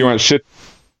swinging. If you want shit,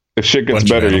 if shit gets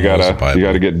better, you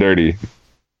gotta get dirty.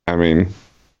 I mean,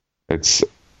 it's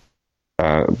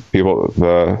people.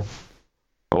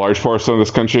 A large portion of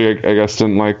this country, I guess,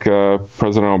 didn't like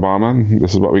President Obama. And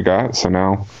this is what we got. So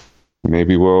now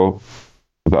maybe the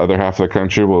other half of the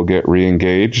country will get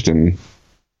re-engaged, and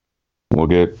we'll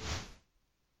get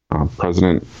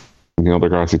President Neil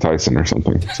deGrasse Tyson or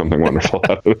something wonderful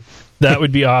out of it. That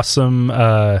would be awesome.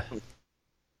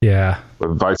 Yeah.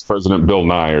 With Vice President Bill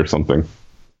Nye or something.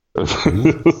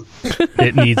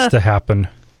 It needs to happen.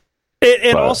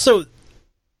 And also,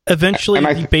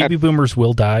 eventually, baby boomers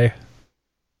will die.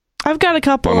 I've got a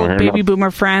couple of baby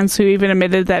boomer friends who even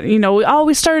admitted that,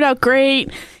 we started out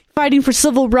great, fighting for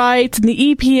civil rights and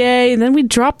the EPA, and then we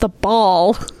dropped the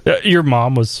ball. Your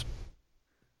mom was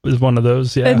one of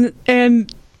those, yeah.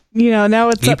 And now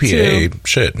it's EPA, up to...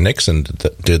 shit, Nixon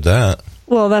did that.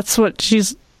 Well, that's what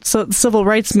so the civil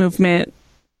rights movement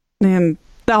and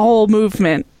the whole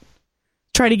movement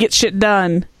try to get shit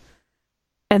done,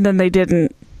 and then they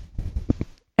didn't.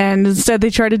 And instead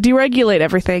they try to deregulate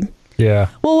everything. Yeah.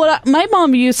 Well, my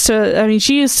mom used to,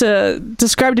 she used to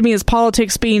describe to me as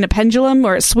politics being a pendulum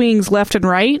where it swings left and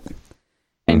right.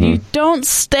 And you don't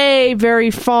stay very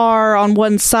far on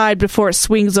one side before it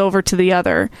swings over to the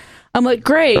other. I'm like,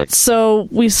 great. So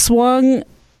we swung,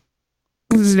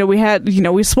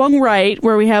 we swung right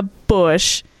where we have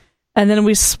Bush, and then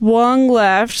we swung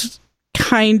left,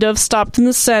 kind of stopped in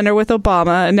the center with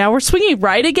Obama, and now we're swinging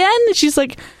right again? And she's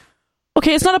like,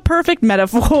 okay, it's not a perfect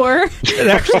metaphor.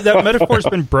 Actually, that metaphor's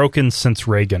been broken since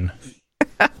Reagan.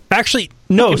 Actually,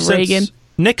 no, since Reagan.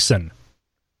 Nixon.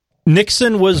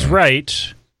 Nixon was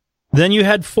right. Then you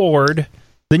had Ford.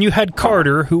 Then you had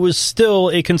Carter, who was still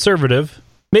a conservative,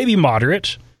 maybe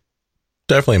moderate.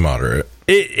 Definitely moderate.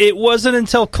 It wasn't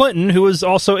until Clinton, who was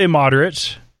also a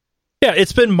moderate. Yeah,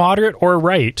 it's been moderate or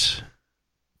right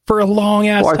for a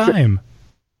long-ass time.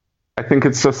 I think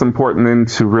it's just important then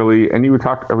to really, and we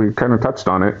kind of touched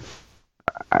on it.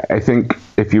 I think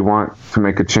if you want to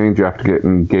make a change, you have to get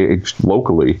engaged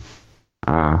locally.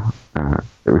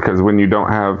 Because when you don't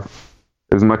have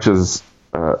as much as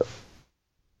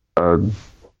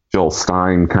Jill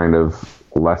Stein kind of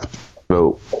left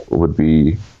vote would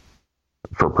be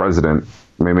for president,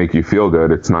 may make you feel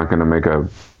good, it's not going to make a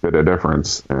bit of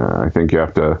difference. I think you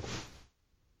have to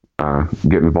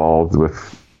get involved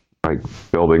with like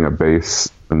building a base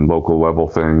and local level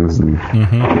things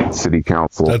and city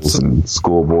councils and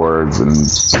school boards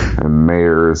and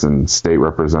mayors and state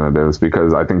representatives,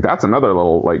 because I think that's another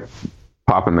little like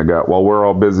pop in the gut. While we're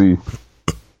all busy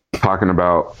talking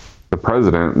about the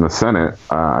president and the Senate,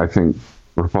 I think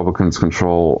Republicans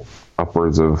control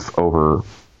upwards of over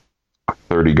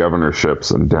 30 governorships,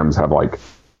 and Dems have like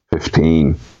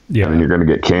 15. Yeah. And you're going to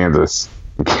get Kansas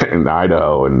and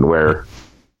Idaho and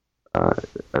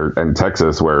and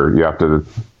Texas, where you have to,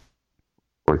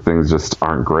 where things just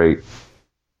aren't great.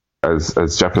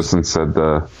 As Jefferson said,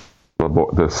 the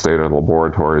state of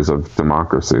laboratories of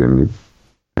democracy, and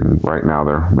right now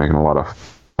they're making a lot of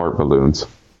fart balloons.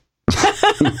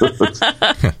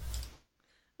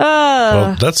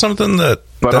 Well, that's something that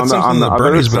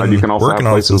Bernie's been working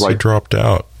on since he dropped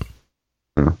out.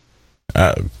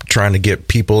 Trying to get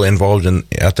people involved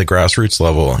at the grassroots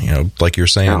level, like you're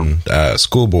saying,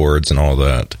 school boards and all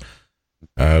that.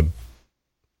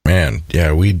 Man,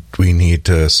 yeah, we need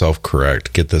to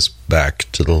self-correct, get this back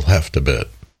to the left a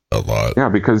lot. Yeah,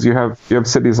 because you have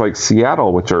cities like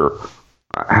Seattle, which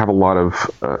have a lot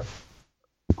of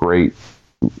great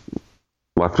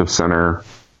left of center,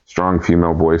 strong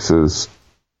female voices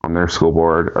on their school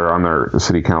board or on their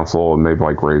city council, and they've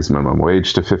like raised minimum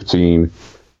wage to 15.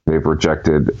 They've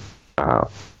rejected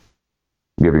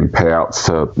giving payouts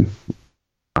to,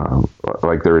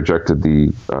 like they rejected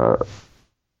the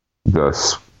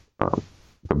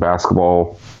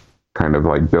basketball kind of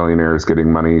like billionaires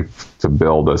getting money to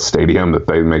build a stadium that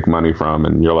they make money from,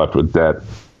 and you're left with debt,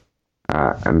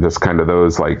 and just kind of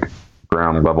those like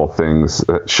ground level things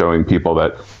showing people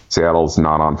that Seattle's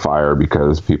not on fire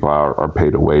because people are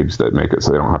paid a wage that make it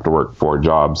so they don't have to work 4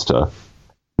 jobs to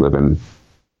live in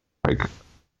like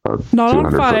not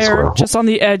on fire, just on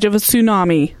the edge of a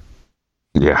tsunami.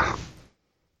 Yeah.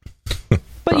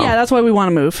 But yeah, that's why we want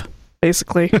to move,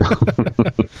 basically.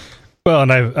 Well,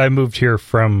 and I moved here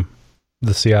from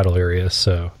the Seattle area,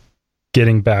 so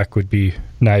getting back would be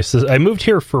nice. I moved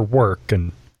here for work,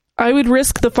 and I would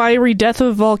risk the fiery death of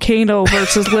a volcano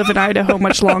versus live in Idaho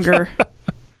much longer.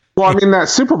 Well, I mean, that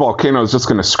super volcano is just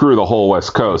going to screw the whole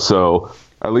West Coast, so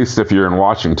at least if you're in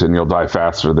Washington, you'll die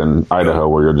faster than Idaho,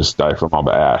 where you'll just die from all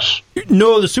the ash.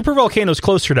 No, the super volcano is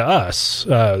closer to us. Is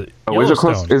it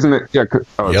close? Isn't it? Yeah, it's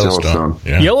Yellowstone.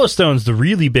 Yeah. Yellowstone's the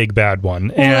really big bad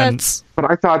one. Well, but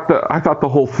I thought the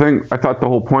whole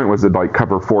point was to like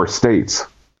cover 4 states.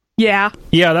 Yeah,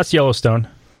 that's Yellowstone.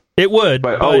 It would,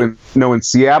 but in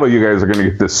Seattle, you guys are going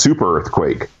to get this super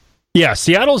earthquake. Yeah,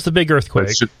 Seattle's the big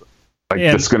earthquake.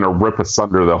 It's going to rip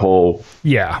asunder the whole.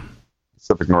 Yeah.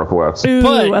 Pacific Northwest. Ooh,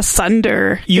 but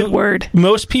asunder. Good word.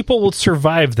 Most people will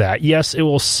survive that. Yes, it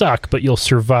will suck, but you'll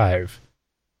survive.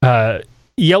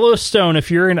 Yellowstone, if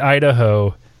you're in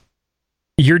Idaho,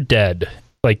 you're dead.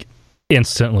 Like,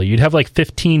 instantly. You'd have like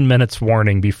 15 minutes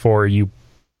warning before you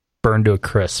burn to a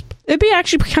crisp. It'd be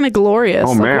actually kind of glorious.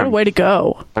 Oh, like, man. What a way to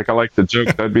go. Like, I like the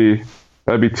joke. That'd be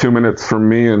 2 minutes for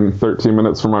me and 13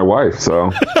 minutes for my wife,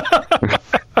 so...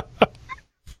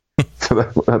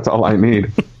 that's all I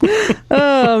need.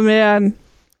 Oh, man.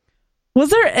 Was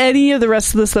there any of the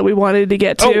rest of this that we wanted to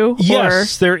get to?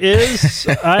 Yes, there is.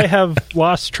 I have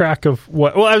lost track of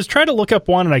what... Well, I was trying to look up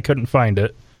one and I couldn't find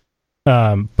it.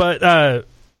 But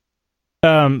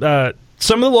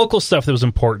some of the local stuff that was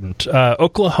important.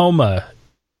 Oklahoma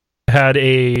had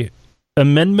a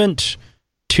amendment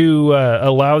to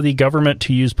allow the government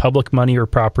to use public money or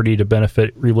property to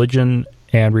benefit religion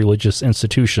and religious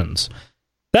institutions.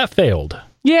 That failed.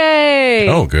 Yay!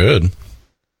 Oh, good.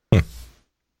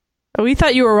 We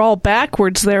thought you were all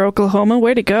backwards there, Oklahoma.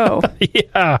 Way to go.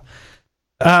 Yeah.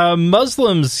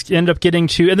 Muslims end up getting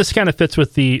to, and this kind of fits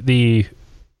with the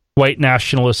white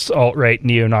nationalist, alt-right,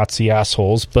 neo-Nazi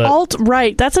assholes, but...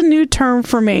 Alt-right, that's a new term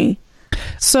for me.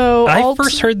 So I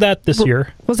first heard that this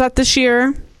year. Was that this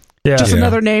year? Yeah. Just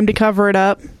another name to cover it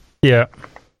up? Yeah.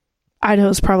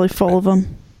 Idaho's probably full of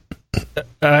them.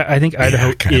 I think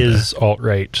Idaho is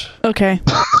alt-right. Okay.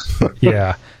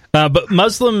 Yeah. But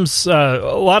Muslims, a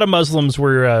lot of Muslims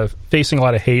were facing a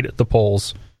lot of hate at the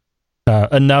polls,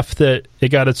 enough that it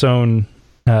got its own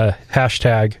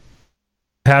hashtag.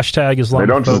 Hashtag Islamophobia. They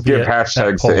don't just give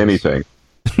hashtags to anything.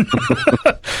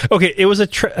 Okay, it was a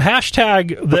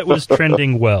hashtag that was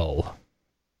trending well.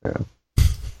 Yeah.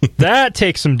 That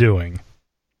takes some doing.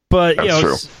 But,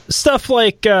 stuff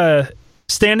like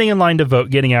standing in line to vote,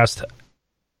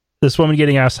 this woman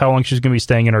getting asked how long she's going to be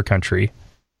staying in our country.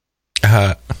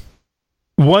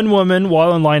 One woman,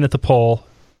 while in line at the poll,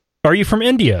 "Are you from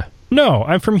India?" "No,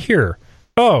 I'm from here."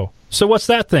 "Oh, so what's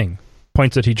that thing?"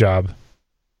 Points at hijab.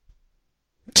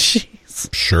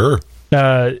 Jeez. Sure.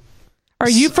 Are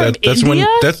you from India?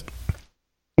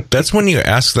 That's when you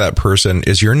ask that person,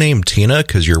 "Is your name Tina?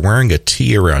 Because you're wearing a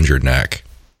T around your neck."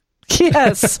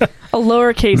 Yes, a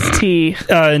lowercase t.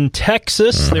 In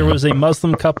Texas, there was a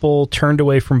Muslim couple turned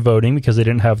away from voting because they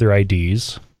didn't have their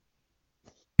IDs.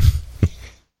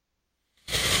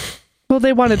 Well,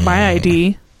 they wanted my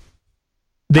ID.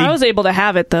 I was able to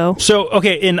have it, though. So,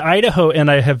 okay, in Idaho,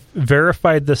 and I have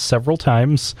verified this several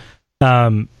times,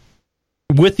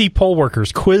 with the poll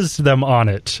workers, quizzed them on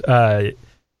it.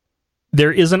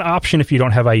 There is an option if you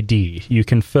don't have ID. You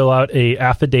can fill out a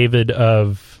affidavit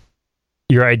of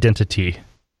your identity.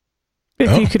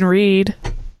 If you can read.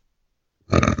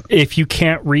 If you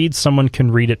can't read, someone can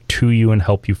read it to you and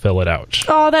help you fill it out.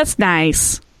 Oh, that's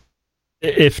nice.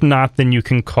 If not, then you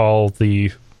can call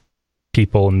the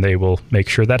people and they will make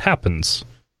sure that happens.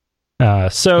 For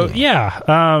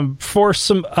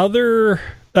some other...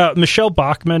 Michelle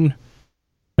Bachmann,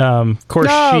 of course,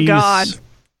 she's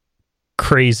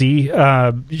crazy.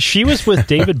 She was with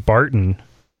David Barton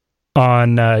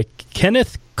on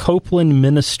Kenneth Copeland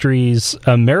Ministries'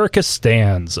 America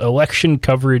Stands, election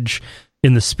coverage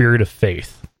in the spirit of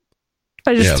faith.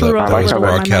 I just threw out that was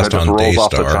broadcast on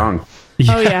Daystar.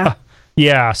 Oh, yeah.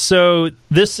 Yeah, so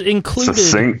this included...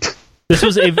 Succinct. This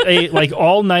was a like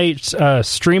all-night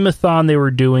streamathon they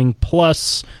were doing,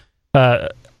 plus...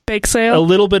 bake sale? A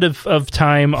little bit of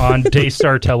time on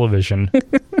Daystar television.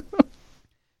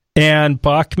 And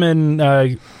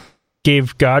Bachmann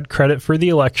gave God credit for the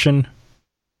election,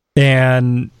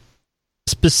 and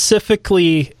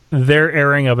specifically their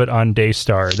airing of it on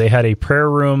Daystar. They had a prayer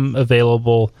room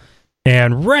available,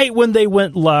 and right when they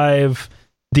went live,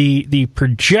 the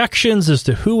projections as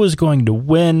to who was going to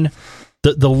win,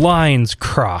 the lines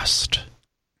crossed,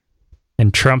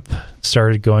 and Trump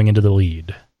started going into the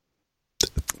lead.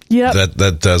 Yeah,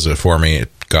 that does it for me.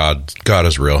 God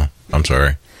is real. I'm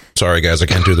sorry, guys, I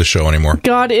can't do the show anymore.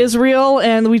 God is real,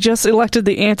 and we just elected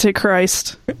the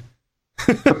Antichrist.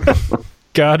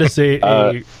 God is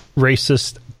a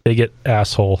racist, bigot,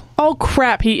 asshole. Oh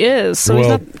crap, he is.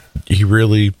 So he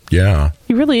really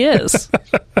is.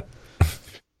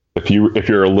 If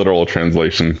you're a literal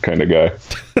translation kind of guy.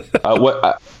 I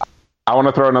want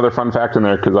to throw another fun fact in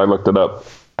there because I looked it up.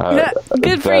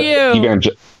 Good for you.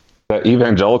 That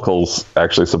evangelicals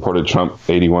actually supported Trump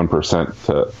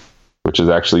 81%, which is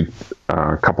actually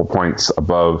a couple points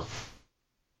above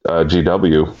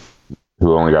GW,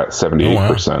 who only got 78%.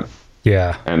 Oh, wow.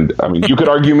 Yeah. And I mean, you could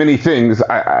argue many things,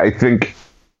 I think,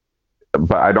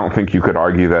 but I don't think you could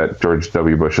argue that George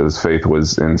W. Bush's faith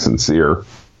was insincere.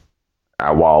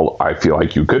 While I feel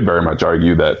like you could very much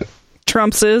argue that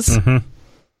Trump's is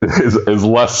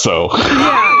less so.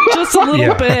 Yeah, just a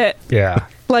little bit. Yeah.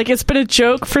 Like it's been a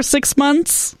joke for 6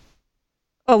 months.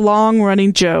 A long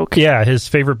running joke. Yeah, his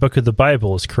favorite book of the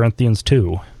Bible is Corinthians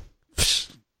 2.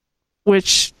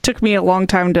 Which took me a long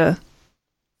time to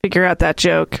figure out that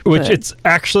joke. Which it's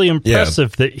actually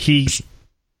impressive that he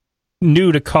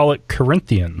knew to call it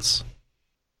Corinthians.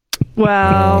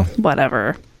 Well,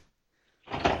 whatever.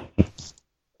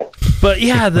 But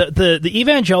yeah, the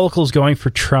evangelicals going for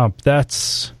Trump, they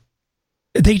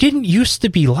didn't used to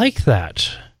be like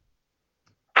that.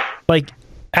 Like,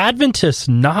 Adventists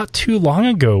not too long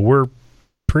ago were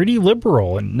pretty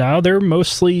liberal, and now they're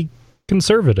mostly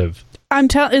conservative.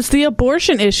 It's the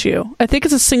abortion issue. I think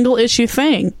it's a single issue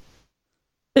thing.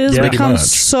 It has Yeah. become Pretty much.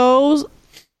 so.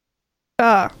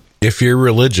 If you're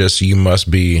religious, you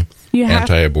must be You have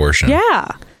anti-abortion.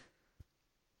 Yeah.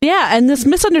 Yeah, and this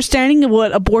misunderstanding of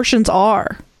what abortions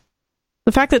are.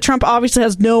 The fact that Trump obviously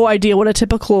has no idea what a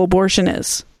typical abortion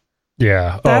is.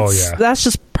 Yeah. That's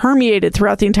just permeated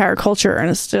throughout the entire culture, and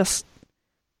it's just,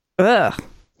 ugh.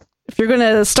 If you're going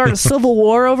to start a civil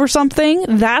war over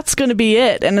something, that's going to be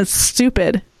it, and it's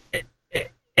stupid.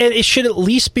 And it should at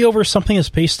least be over something that's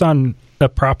based on a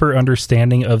proper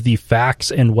understanding of the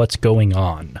facts and what's going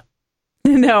on.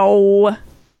 No.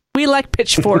 We like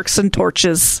pitchforks and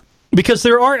torches. Because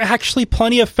there are actually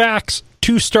plenty of facts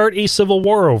to start a civil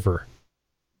war over.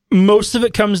 Most of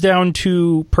it comes down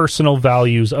to personal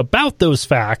values about those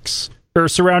facts, or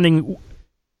surrounding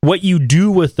what you do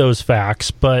with those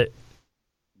facts, but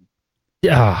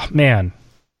man.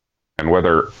 And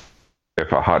whether if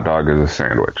a hot dog is a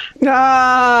sandwich.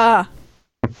 Ah!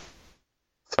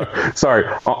 Sorry,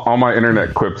 all my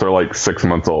internet clips are like 6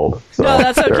 months old. So No,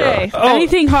 that's they're, okay.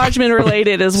 Anything Hodgman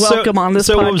related is welcome on this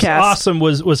so podcast. what was awesome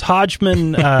was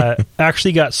Hodgman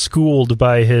actually got schooled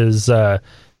by his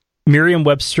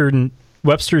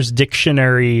Merriam-Webster's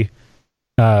dictionary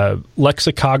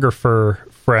lexicographer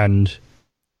friend.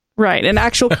 Right, an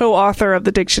actual co-author of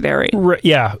the dictionary.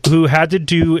 Yeah, who had to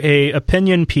do a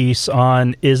opinion piece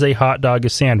on is a hot dog a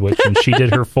sandwich, and she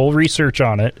did her full research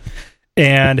on it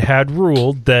and had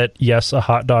ruled that yes, a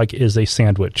hot dog is a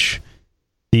sandwich.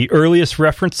 The earliest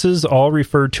references all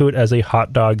referred to it as a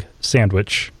hot dog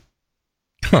sandwich.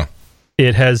 Huh.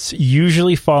 It has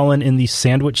usually fallen in the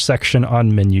sandwich section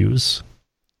on menus.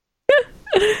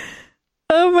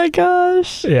 Oh my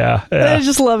gosh. Yeah. I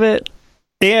just love it.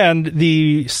 And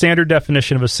the standard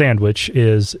definition of a sandwich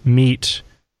is meat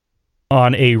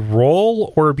on a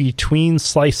roll or between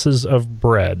slices of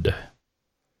bread.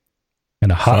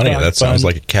 And a hot Funny, dog that sounds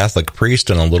bun. like a Catholic priest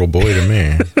and a little boy to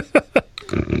me.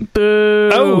 Boo.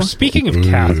 Oh, speaking of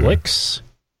Catholics,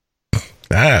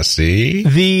 See?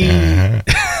 the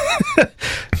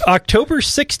October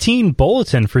 16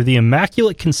 bulletin for the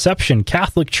Immaculate Conception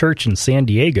Catholic Church in San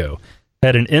Diego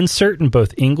had an insert in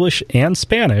both English and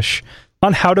Spanish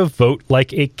on how to vote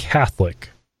like a Catholic.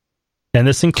 And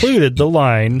this included the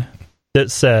line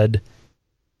that said,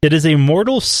 "It is a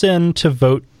mortal sin to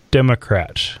vote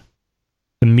Democrat.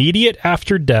 Immediate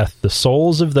after death, the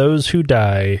souls of those who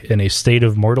die in a state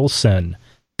of mortal sin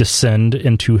descend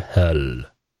into hell."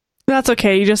 That's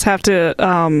okay. You just have to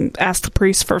ask the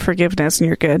priest for forgiveness and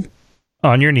you're good.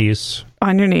 On your knees.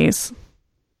 On your knees.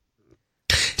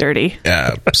 Dirty.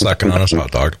 Yeah, sucking on his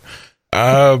hot dog.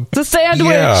 It's a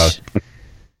sandwich. Yeah.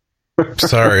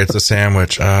 Sorry, it's a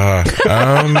sandwich. All right,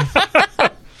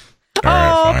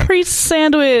 fine. Priest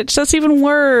sandwich. That's even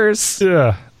worse.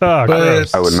 Yeah. Oh,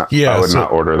 gross. I would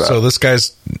not order that. So this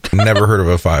guy's never heard of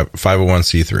a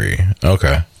 501c3.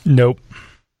 Okay. Nope.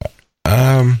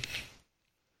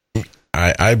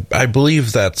 I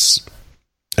believe that's.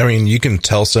 I mean, you can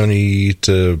tell Sony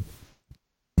to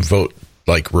vote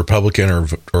like Republican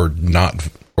or not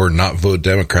vote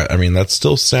Democrat. I mean, that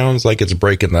still sounds like it's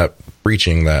breaching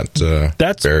that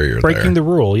That's barrier. breaking the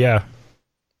rule. Yeah.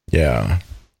 Yeah.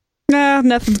 Nah,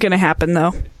 nothing's going to happen,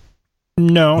 though.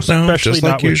 No, especially just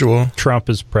not like with usual. Trump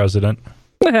as president.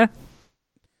 The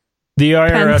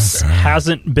IRS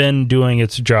hasn't been doing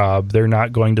its job. They're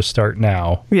not going to start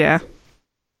now. Yeah.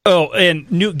 Oh, and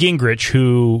Newt Gingrich,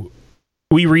 who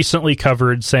we recently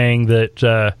covered, saying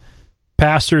that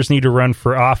pastors need to run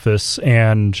for office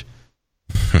and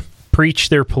preach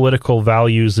their political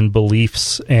values and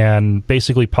beliefs and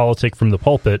basically politic from the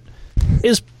pulpit,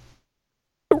 is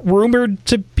rumored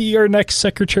to be our next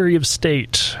Secretary of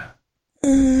State.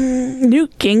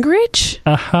 Newt Gingrich?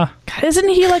 Uh-huh. God, isn't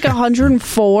he like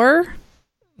 104?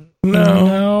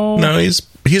 No,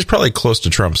 he's probably close to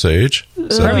Trump's age.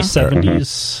 Probably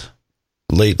 70s.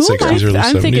 Late Who am I 60s, early 70s.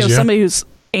 I'm thinking of yeah. somebody who's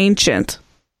ancient.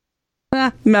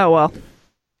 No, well.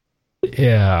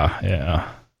 Yeah.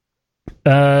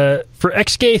 For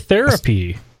ex-gay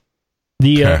therapy,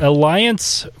 the Okay.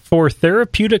 Alliance for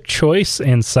Therapeutic Choice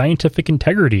and Scientific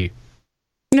Integrity,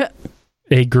 Yeah.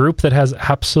 a group that has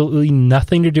absolutely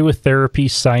nothing to do with therapy,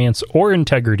 science, or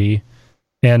integrity,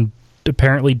 and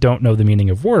apparently don't know the meaning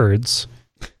of words,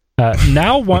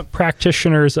 now want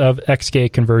practitioners of ex-gay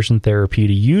conversion therapy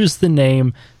to use the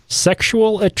name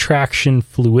Sexual Attraction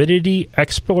Fluidity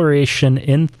Exploration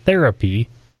in Therapy,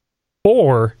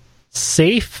 or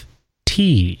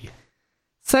SAFE-T.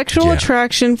 Sexual Yeah.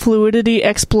 attraction, fluidity,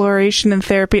 exploration, and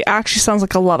therapy actually sounds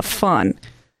like a lot of fun.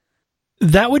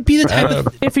 That would be the type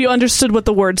of... If you understood what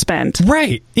the words meant.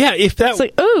 Right. Yeah, if that... It's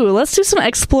like, ooh, let's do some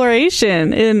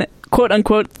exploration in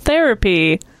quote-unquote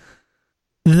therapy.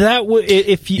 That would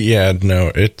if you Yeah,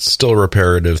 no, it's still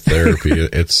reparative therapy.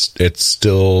 it's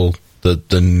still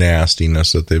the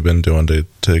nastiness that they've been doing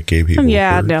to gay people.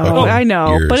 Yeah, for no, fucking I know,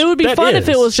 years. but it would be That fun if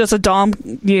it is. was just a dom,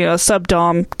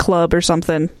 sub-dom club or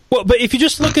something. well, but if you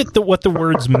just look at what the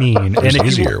words mean, and There's if you,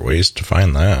 easier ways to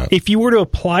find that. if you were to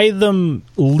apply them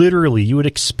literally, you would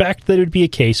expect that it would be a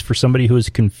case for somebody who is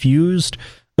confused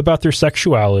about their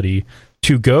sexuality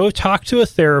to go talk to a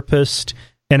therapist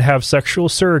and have sexual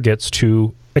surrogates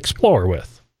to explore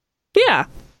with. Yeah,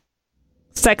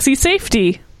 sexy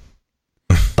safety.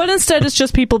 But instead, it's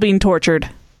just people being tortured.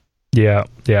 Yeah.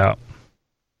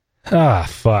 Ah,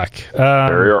 fuck.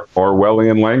 Very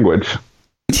Orwellian language.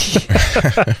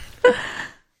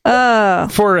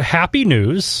 For happy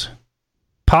news,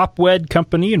 Pop Wed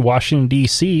Company in Washington,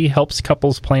 D.C. helps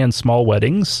couples plan small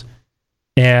weddings.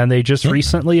 And they just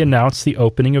recently announced the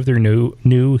opening of their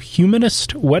new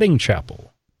humanist wedding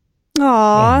chapel.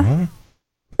 Aw,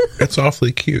 It's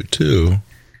awfully cute too.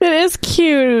 it is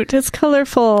cute. It's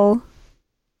colorful.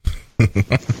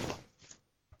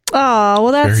 Oh,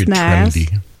 well, that's Very nice.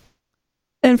 trendy.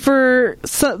 And for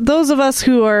those of us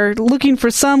who are looking for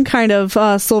some kind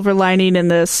of silver lining in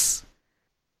this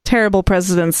terrible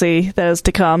presidency that is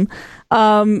to come,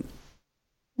 well,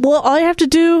 all you have to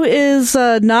do is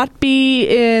not be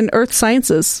in earth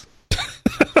sciences.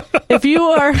 If you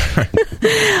are...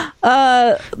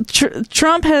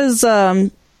 Trump has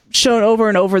shown over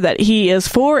and over that he is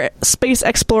for space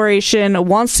exploration,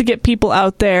 wants to get people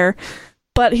out there,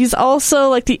 but he's also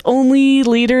like the only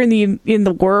leader in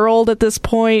the world at this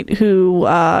point who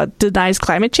denies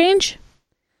climate change.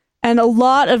 And a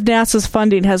lot of NASA's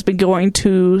funding has been going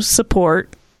to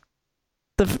support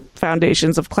the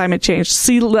foundations of climate change.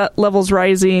 Sea levels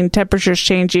rising, temperatures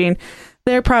changing.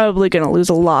 They're probably going to lose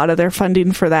a lot of their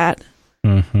funding for that.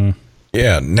 Mm-hmm.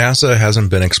 Yeah, NASA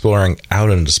hasn't been exploring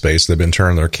out into space. They've been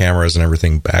turning their cameras and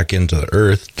everything back into the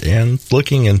Earth and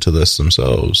looking into this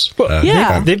themselves. Well,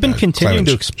 yeah. they've been continuing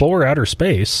to climate- explore outer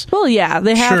space. Well, yeah,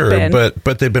 they have Sure, been.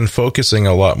 but they've been focusing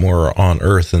a lot more on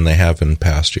Earth than they have in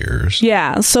past years.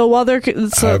 Yeah, so while there's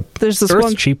this Earth's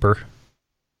one... cheaper.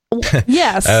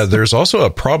 Yes. There's also a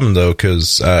problem, though,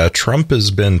 because Trump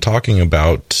has been talking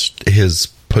about his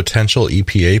potential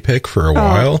EPA pick for a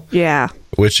while, Yeah.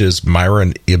 which is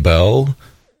Myron Ebell,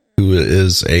 who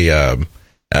is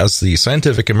as the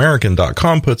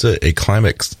scientificamerican.com puts it, a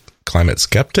climate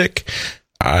skeptic.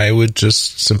 I would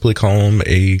just simply call him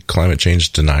a climate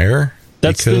change denier.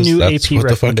 That's the because new that's AP what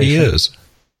the fuck he recommendation. is.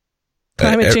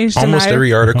 Climate change Almost denier?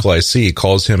 every article I see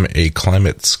calls him a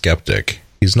climate skeptic.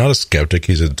 He's not a skeptic,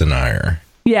 he's a denier.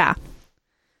 Yeah.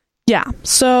 Yeah.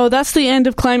 So that's the end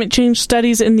of climate change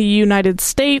studies in the United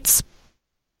States.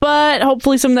 But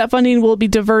hopefully some of that funding will be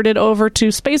diverted over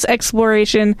to space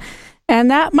exploration,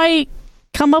 and that might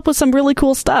come up with some really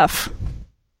cool stuff.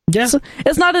 Yeah. So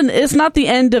it's not the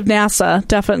end of NASA,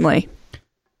 definitely.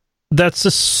 That's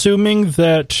assuming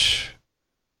that...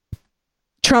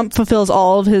 Trump fulfills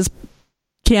all of his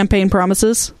campaign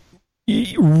promises.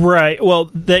 Right.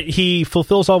 Well, that he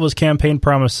fulfills all of his campaign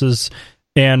promises,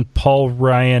 and Paul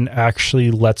Ryan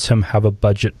actually lets him have a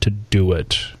budget to do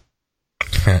it.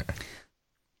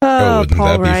 Wouldn't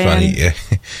Paul that be Ryan. funny?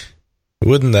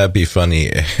 Wouldn't that be funny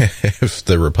if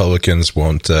the Republicans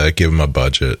won't give him a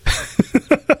budget?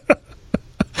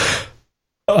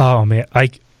 Oh man, I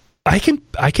can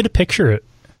picture it.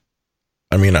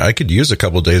 I mean, I could use a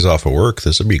couple days off of work.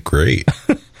 This would be great.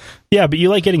 Yeah, but you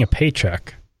like getting a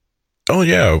paycheck. Oh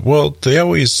yeah, well they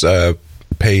always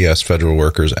pay us federal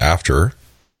workers after,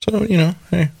 so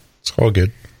hey, it's all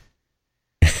good.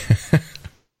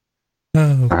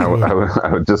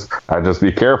 I'd just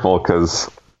be careful, because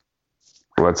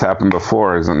what's happened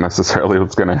before isn't necessarily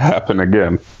what's going to happen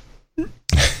again.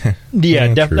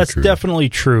 Yeah, True, that's true. definitely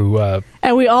true.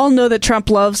 And we all know that Trump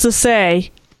loves to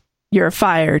say, "You're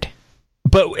fired."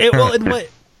 But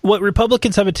what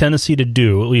Republicans have a tendency to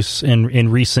do, at least in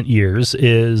recent years,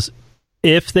 is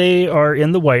if they are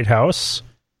in the White House,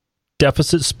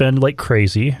 deficits spend like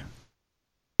crazy,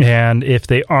 and if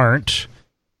they aren't,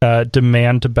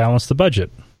 demand to balance the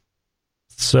budget.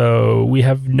 So we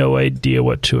have no idea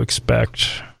what to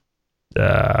expect.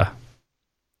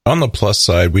 On the plus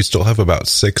side, we still have about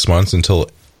 6 months until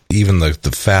even the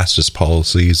fastest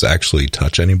policies actually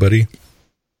touch anybody.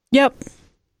 Yep.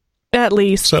 At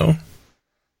least. So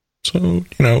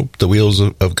the wheels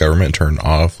of government turn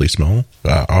awfully slow.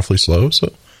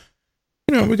 So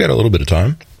we got a little bit of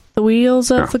time. The wheels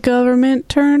of the government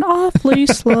turn awfully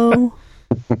slow.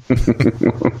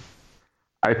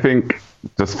 I think,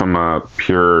 just from a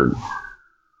pure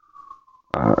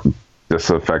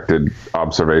disaffected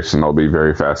observation, it'll be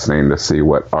very fascinating to see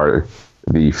what our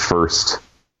the first,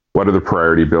 what are the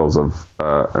priority bills of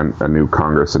a new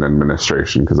Congress and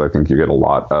administration? Because I think you get a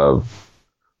lot of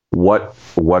what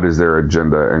is their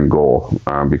agenda and goal?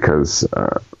 Because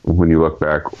when you look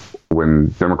back,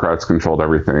 when Democrats controlled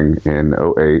everything in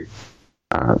 2008,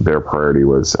 their priority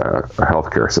was a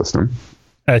healthcare system.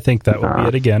 I think that will be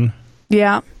it again.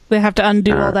 Yeah, they have to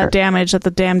undo all that damage that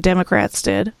the damn Democrats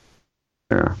did.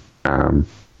 Yeah.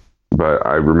 But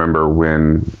I remember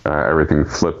when everything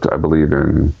flipped, I believe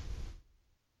in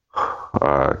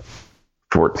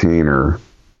 14 or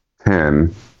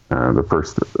 10, the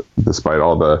first, despite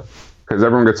all the, because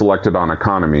everyone gets elected on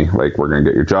economy, like we're going to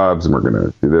get your jobs and we're going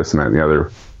to do this and that and the other.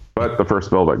 But the first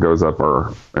bill that goes up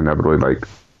are inevitably like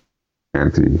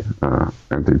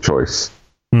anti-choice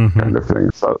kind of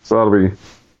thing. So that'll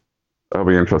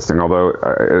be interesting. Although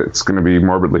it's going to be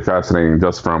morbidly fascinating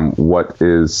just from what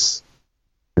is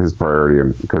his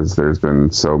priority, because there's been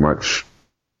so much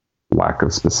lack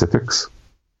of specifics.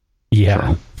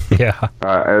 Yeah, so, yeah.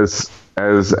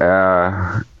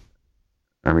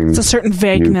 I mean, it's a certain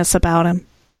vagueness about him.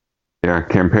 Yeah,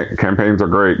 campaigns are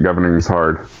great. Governing's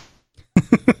hard.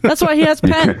 That's why he has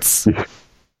Pence.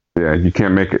 You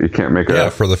can't make it. You can't make it. Yeah,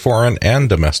 for the foreign and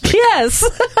domestic. Yes.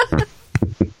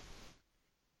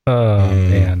 Oh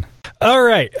man. All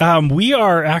right. We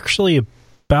are actually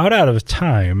about out of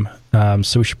time,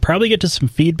 so we should probably get to some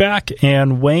feedback.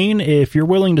 And Wayne, if you're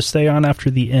willing to stay on after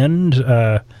the end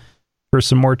for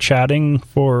some more chatting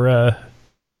for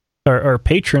our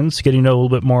patrons, getting to know a little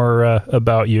bit more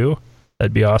about you,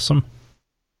 that'd be awesome.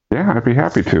 Yeah, I'd be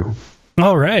happy to.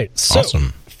 All right. So,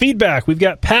 awesome. Feedback. We've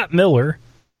got Pat Miller.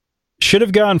 Should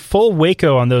have gone full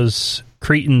Waco on those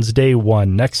Cretans day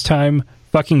one. Next time,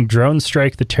 fucking drone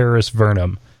strike the terrorist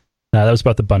Vernum. That was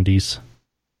about the Bundys.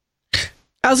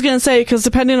 I was going to say, because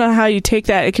depending on how you take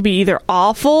that, it could be either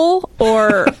awful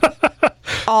or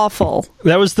awful.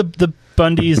 That was the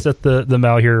Bundys at the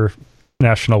Malheur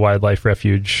National Wildlife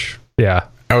Refuge. Yeah.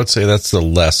 I would say that's the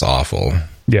less awful.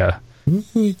 Yeah.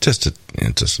 Just a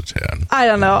tad. I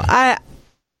don't know. I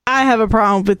have a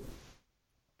problem with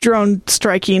drone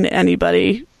striking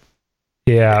anybody.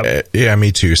 Yeah. Yeah,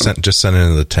 me too. Just send it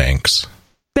in the tanks.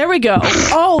 There we go.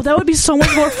 Oh, that would be so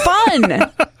much more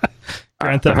fun.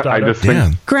 Grand Theft Auto. I just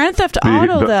think Grand Theft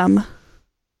Auto them.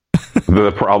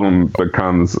 The problem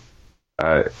becomes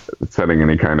setting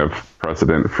any kind of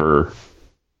precedent for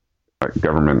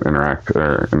intervention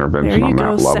There you on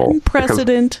go. that level. Setting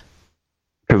precedent.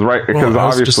 Because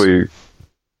obviously,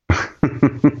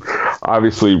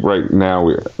 obviously, right now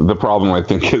the problem I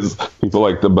think is people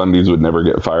like the Bundys would never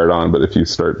get fired on, but if you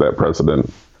start that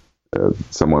precedent,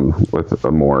 someone with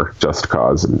a more just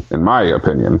cause, in my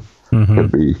opinion,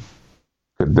 could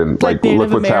then like look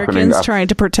Native what's happening Americans trying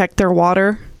to protect their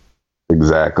water.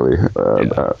 Exactly.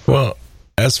 Well,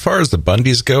 as far as the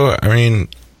Bundys go, I mean,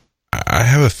 I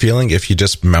have a feeling if you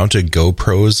just mounted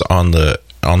GoPros on the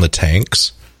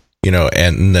tanks,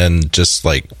 and then just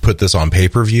like put this on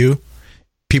pay-per-view,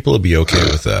 people would be okay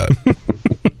with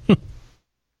that.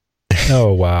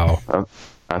 Oh wow.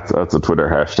 That's a Twitter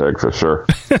hashtag for sure.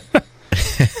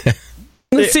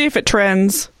 Let's see if it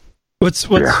trends. What's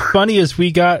funny is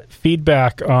we got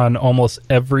feedback on almost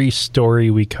every story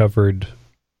we covered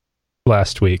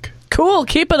last week. Cool,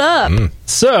 keep it up.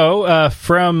 So,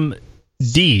 from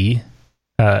D,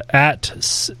 at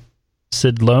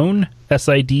Sidlone,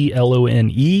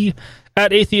 Sidlone,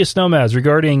 at Atheist Nomads,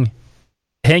 regarding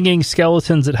hanging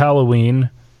skeletons at Halloween,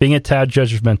 being a tad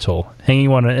judgmental. Hanging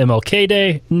one on MLK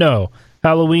Day? No.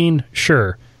 Halloween?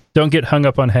 Sure. Don't get hung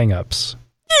up on hang-ups.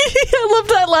 I love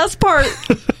that last part.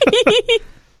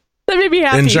 That made me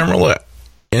happy.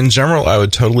 In general, I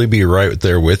would totally be right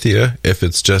there with you if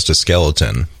it's just a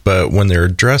skeleton. But when they're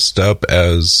dressed up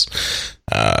as,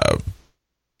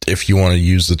 if you want to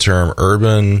use the term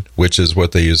urban, which is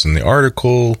what they use in the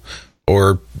article,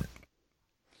 or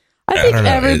I think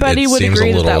everybody would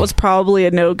agree that was probably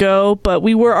a no-go, but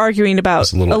we were arguing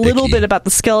about a little bit about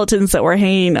the skeletons that were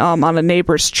hanging on a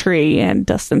neighbor's tree, and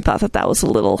Dustin thought that was a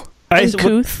little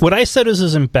uncouth. What I said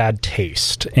is in bad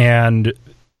taste, and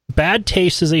bad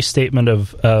taste is a statement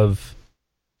of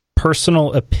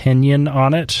personal opinion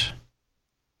on it.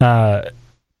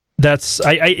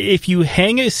 If you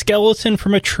hang a skeleton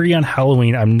from a tree on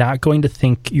Halloween, I'm not going to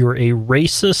think you're a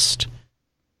racist.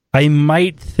 I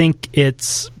might think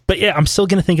but yeah, I'm still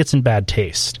going to think it's in bad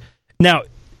taste. Now,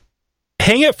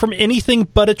 hang it from anything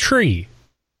but a tree.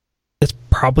 That's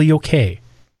probably okay.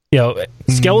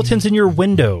 Skeletons in your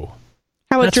window.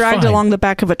 How it dragged along the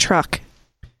back of a truck.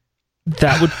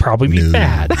 That would probably be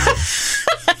bad.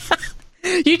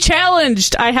 You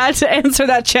challenged. I had to answer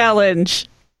that challenge.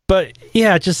 But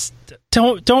yeah, just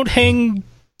don't hang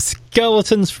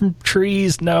skeletons from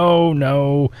trees.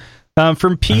 No.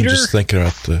 From Peter. I'm just thinking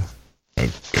about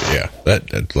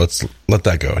let's let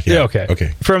that go. Yeah.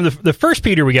 Okay. From the first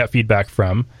Peter we got feedback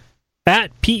from,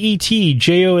 at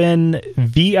PETJONVIL,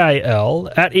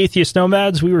 at Atheist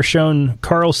Nomads, we were shown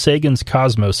Carl Sagan's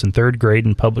Cosmos in 3rd grade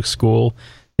in public school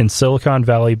in Silicon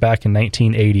Valley back in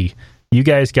 1980. You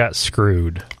guys got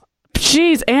screwed.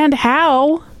 Jeez, and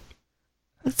how?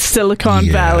 Silicon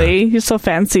Valley. You're so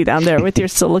fancy down there with your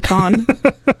silicon.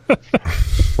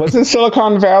 Wasn't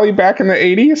Silicon Valley back in the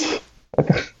 80s?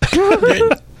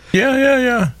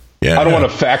 Yeah. I don't want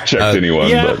to fact check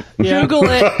anyone, but Google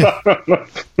it.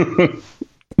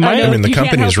 I mean, the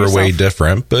companies were way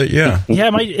different, but yeah.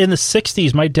 Yeah, in the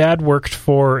 60s, my dad worked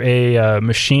for a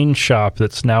machine shop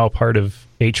that's now a part of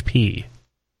HP.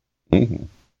 Mm-hmm.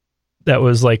 That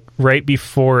was like right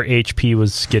before HP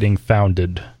was getting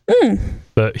founded.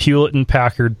 But Hewlett and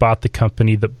Packard bought the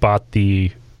company that bought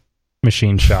the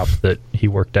machine shop that he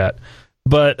worked at.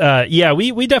 But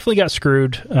we definitely got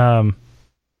screwed.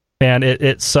 And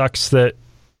it sucks that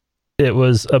it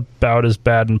was about as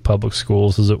bad in public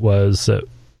schools as it was at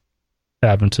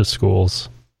Adventist schools.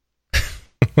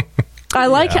 I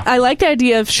like the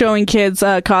idea of showing kids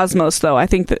Cosmos, though. I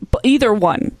think that either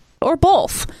one or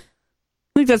both.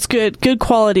 I think that's good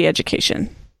quality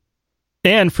education.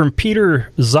 And from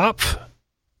Peter Zopf,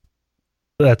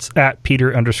 that's at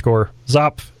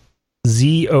Peter_Zopf,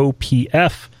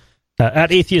 ZOPF,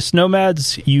 at Atheist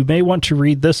Nomads, you may want to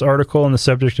read this article on the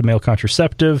subject of male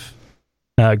contraceptive.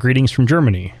 Greetings from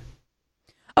Germany.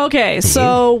 Okay,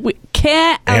 so we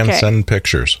can't... Okay. And send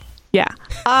pictures. Yeah.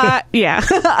 Yeah.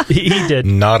 he did.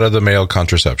 Not of the male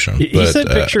contraception, he sent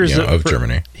pictures of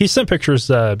Germany. He sent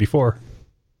pictures before.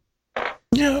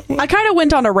 Yeah. I kind of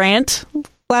went on a rant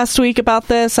last week about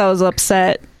this. I was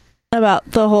upset about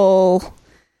the whole,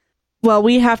 well,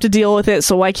 we have to deal with it,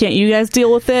 so why can't you guys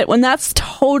deal with it? When that's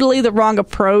totally the wrong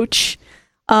approach.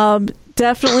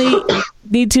 Definitely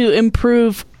need to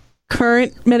improve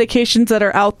current medications that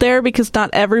are out there, because not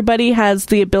everybody has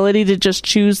the ability to just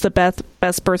choose the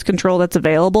best birth control that's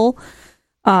available.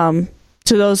 To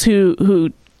those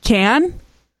who can,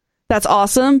 that's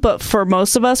awesome, but for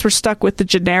most of us, we're stuck with the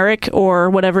generic or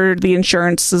whatever the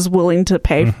insurance is willing to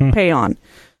pay on.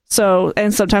 So,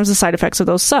 and sometimes the side effects of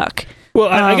those suck. Well,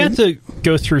 I got to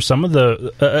go through some of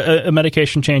the a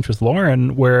medication change with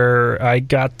Lauren, where I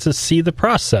got to see the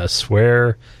process,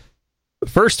 where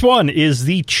first one is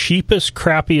the cheapest,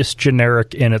 crappiest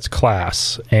generic in its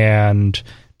class. And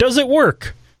does it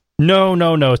work?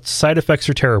 No. Side effects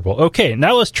are terrible. Okay,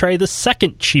 now let's try the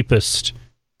second cheapest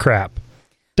crap.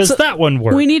 Does that one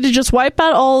work? We need to just wipe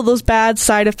out all of those bad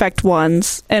side effect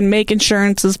ones and make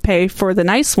insurances pay for the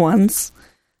nice ones.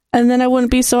 And then I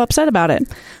wouldn't be so upset about it.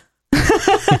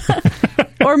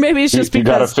 Or maybe it's just you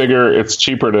because... You got to figure it's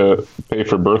cheaper to pay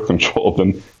for birth control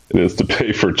than it is to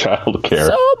pay for child care.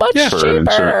 So much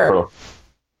cheaper.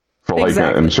 For like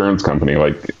an insurance company.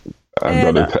 Like, I'd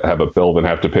rather have a bill than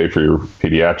have to pay for your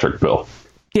pediatric bill.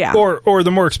 Yeah. Or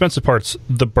the more expensive part's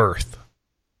the birth.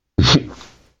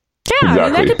 Yeah, exactly. I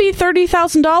mean, that could be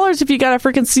 $30,000 if you got a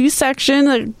freaking C-section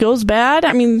that goes bad.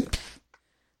 I mean,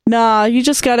 nah, you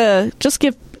just gotta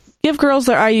give girls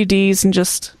their IUDs and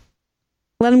just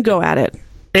let them go at it.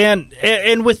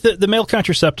 And with the male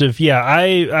contraceptive, yeah,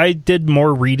 I did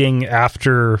more reading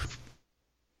after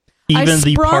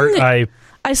I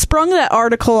sprung that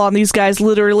article on these guys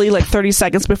literally like 30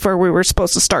 seconds before we were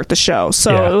supposed to start the show.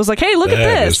 So it was like, hey, look at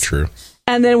this. That is true.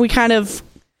 And then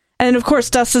and of course,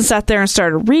 Dustin sat there and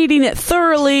started reading it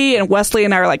thoroughly, and Wesley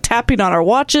and I are like tapping on our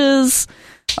watches.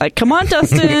 Like, come on,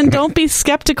 Dustin, don't be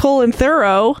skeptical and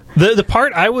thorough. The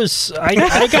part I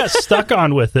got stuck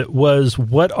on with it was,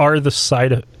 what are the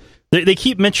side... They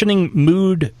keep mentioning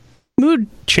mood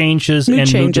changes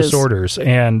mood disorders,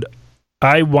 and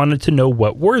I wanted to know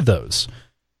what were those.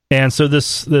 And so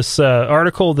this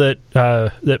article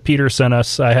that Peter sent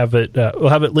us, I have it. We'll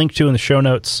have it linked to in the show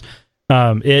notes.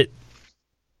 It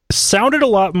sounded a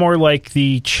lot more like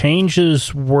the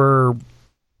changes were,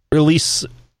 or at least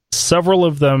several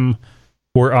of them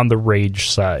were on the rage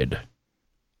side.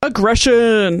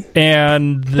 Aggression.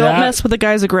 And don't mess with the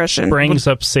guy's aggression. Brings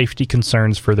up safety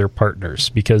concerns for their partners,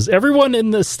 because everyone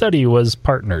in this study was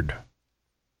partnered.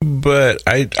 But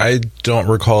I don't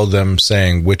recall them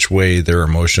saying which way their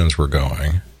emotions were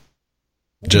going.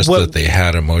 Just that they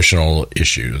had emotional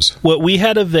issues. What we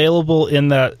had available in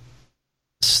that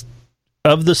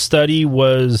of the study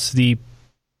was the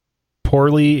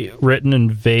poorly written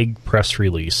and vague press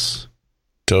release.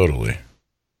 Totally.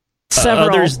 several.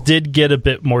 Others did get a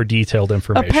bit more detailed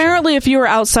information. Apparently, if you were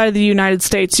outside of the United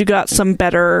States, you got some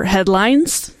better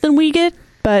headlines than we get,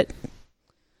 but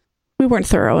we weren't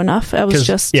thorough enough. It was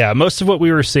just... Yeah, most of what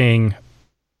we were seeing,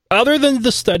 other than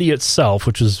the study itself,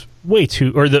 which was way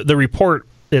too... Or the report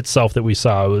itself that we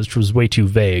saw, which was way too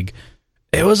vague,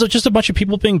 it was just a bunch of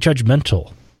people being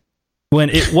judgmental. When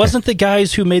it wasn't the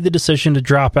guys who made the decision to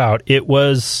drop out, it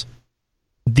was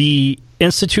the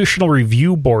Institutional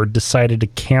Review Board decided to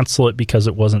cancel it because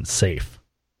it wasn't safe.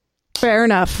 Fair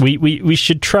enough. We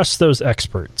should trust those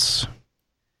experts.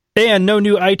 And no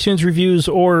new iTunes reviews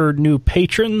or new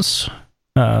patrons.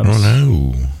 Oh,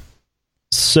 no.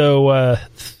 So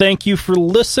thank you for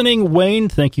listening, Wayne.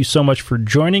 Thank you so much for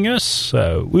joining us.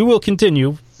 We will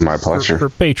continue. My pleasure. For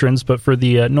patrons, but for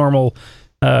the normal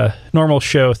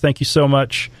show, thank you so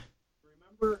much.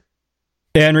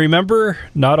 Remember,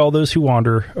 not all those who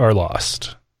wander are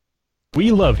lost.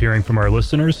 We love hearing from our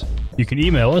listeners. You can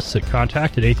email us at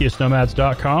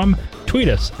contact@atheistnomads.com, tweet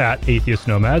us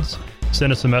 @atheistnomads,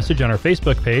 send us a message on our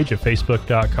Facebook page at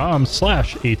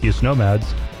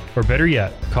facebook.com/atheistnomads, or better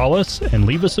yet, call us and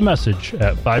leave us a message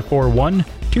at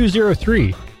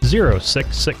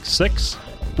 541-203-0666.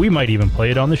 We might even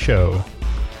play it on the show.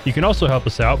 You can also help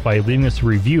us out by leaving us a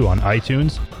review on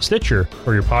iTunes, Stitcher,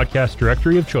 or your podcast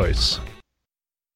directory of choice.